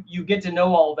 You get to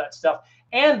know all of that stuff.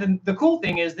 And the cool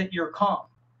thing is that you're calm.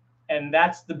 And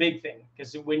that's the big thing,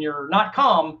 because when you're not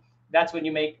calm, that's when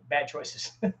you make bad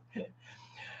choices.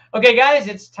 Okay, guys,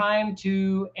 it's time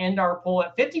to end our poll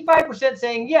at 55%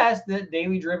 saying yes, that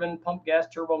daily driven pump gas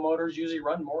turbo motors usually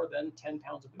run more than 10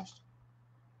 pounds of boost.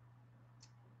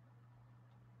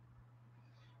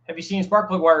 Have you seen spark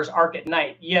plug wires arc at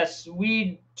night? Yes,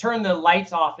 we turn the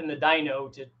lights off in the dyno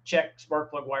to check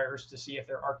spark plug wires to see if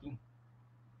they're arcing.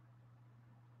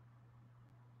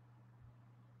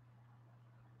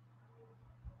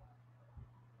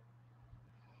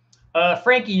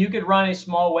 Frankie, you could run a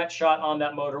small wet shot on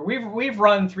that motor. We've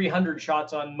run 300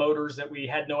 shots on motors that we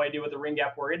had no idea what the ring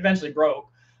gap were. It eventually broke,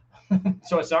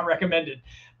 so it's not recommended.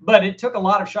 But it took a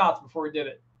lot of shots before we did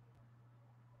it.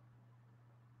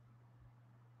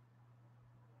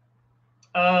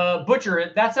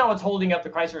 Butcher, that's not what's holding up the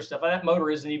Chrysler stuff. That motor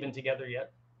isn't even together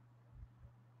yet.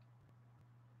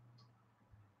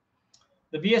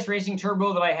 The VS Racing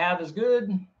turbo that I have is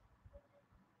good.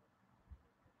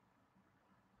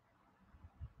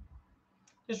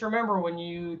 Just remember, when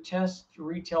you test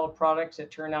retail products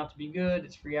that turn out to be good,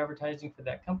 it's free advertising for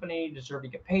that company. You deserve to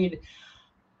get paid.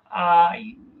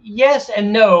 Yes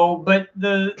and no, but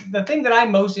the thing that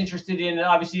I'm most interested in,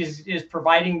 obviously, is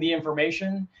providing the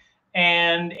information.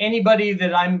 and anybody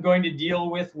that I'm going to deal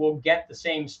with will get the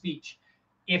same speech.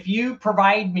 If you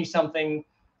provide me something,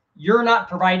 you're not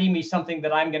providing me something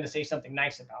that I'm going to say something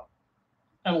nice about,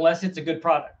 unless it's a good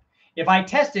product. If I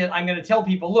test it, I'm going to tell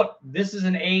people, look, this is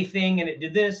an A thing and it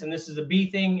did this, and this is a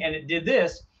B thing and it did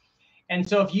this. And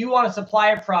so if you want to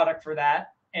supply a product for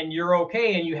that and you're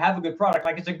okay and you have a good product,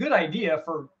 like, it's a good idea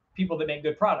for people that make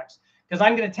good products, because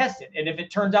I'm going to test it. And if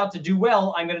it turns out to do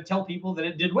well, I'm going to tell people that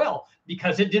it did well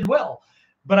because it did well.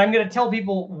 But I'm going to tell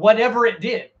people whatever it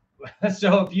did.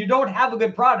 So if you don't have a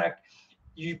good product,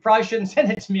 you probably shouldn't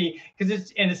send it to me,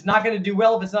 because it's not going to do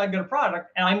well if it's not a good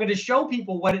product. And I'm going to show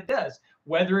people what it does,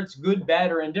 whether it's good,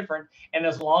 bad, or indifferent. And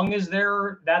as long as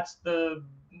that's a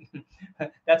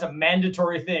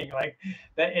mandatory thing, like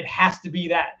that, it has to be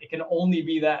that. It can only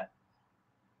be that.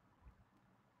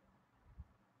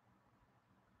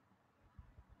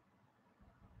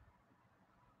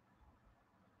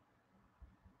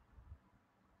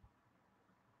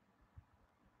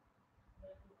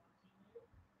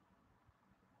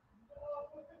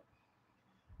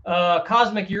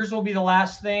 Cosmic, yours will be the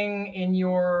last thing in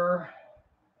your,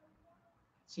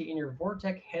 in your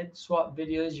Vortec head swap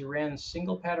videos. You ran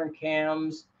single pattern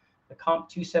cams, the Comp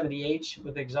 270H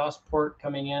with the exhaust port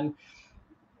coming in.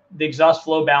 The exhaust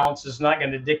flow balance is not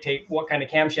going to dictate what kind of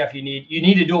camshaft you need. You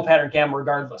need a dual pattern cam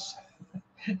regardless.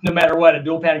 No matter what, a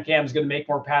dual pattern cam is going to make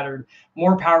more power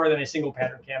than a single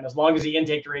pattern cam, as long as the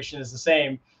intake duration is the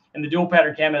same. And the dual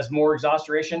pattern cam has more exhaust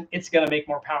duration, it's going to make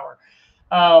more power.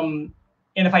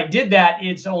 And if I did that,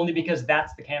 it's only because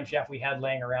that's the camshaft we had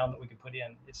laying around that we could put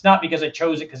in. It's not because I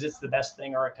chose it because it's the best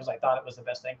thing or because I thought it was the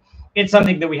best thing. It's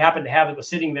something that we happened to have that was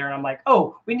sitting there, and I'm like,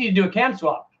 oh, we need to do a cam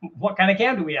swap. What kind of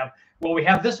cam do we have? Well, we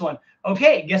have this one.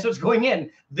 Okay, guess what's going in?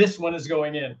 This one is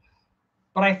going in.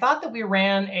 But I thought that we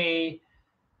ran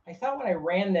when I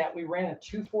ran that, we ran a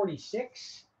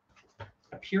 246.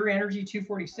 A Pure Energy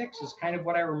 246 is kind of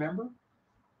what I remember.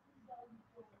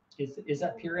 Is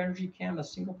that Pure Energy cam a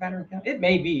single pattern cam? It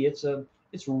may be. It's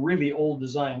really old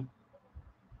design.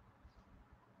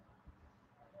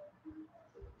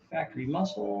 Factory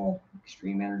Muscle,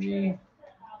 Extreme Energy,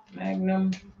 Magnum.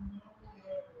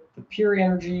 The Pure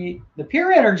Energy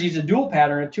is a dual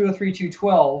pattern, a 203,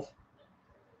 212.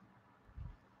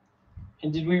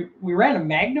 And did we ran a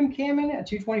Magnum cam in it, a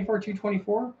 224,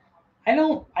 224? I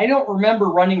don't remember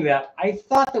running that. I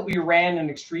thought that we ran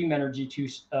an Extreme Energy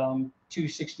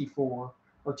 264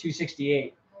 or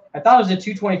 268. I thought it was a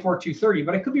 224, 230,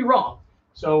 but I could be wrong.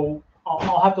 So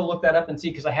I'll have to look that up and see,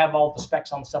 because I have all the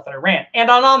specs on the stuff that I ran.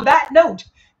 And on that note,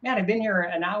 man, I've been here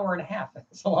an hour and a half.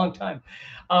 That's a long time.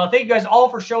 Thank you guys all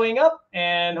for showing up,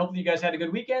 and hopefully you guys had a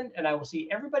good weekend. And I will see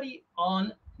everybody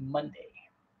on Monday.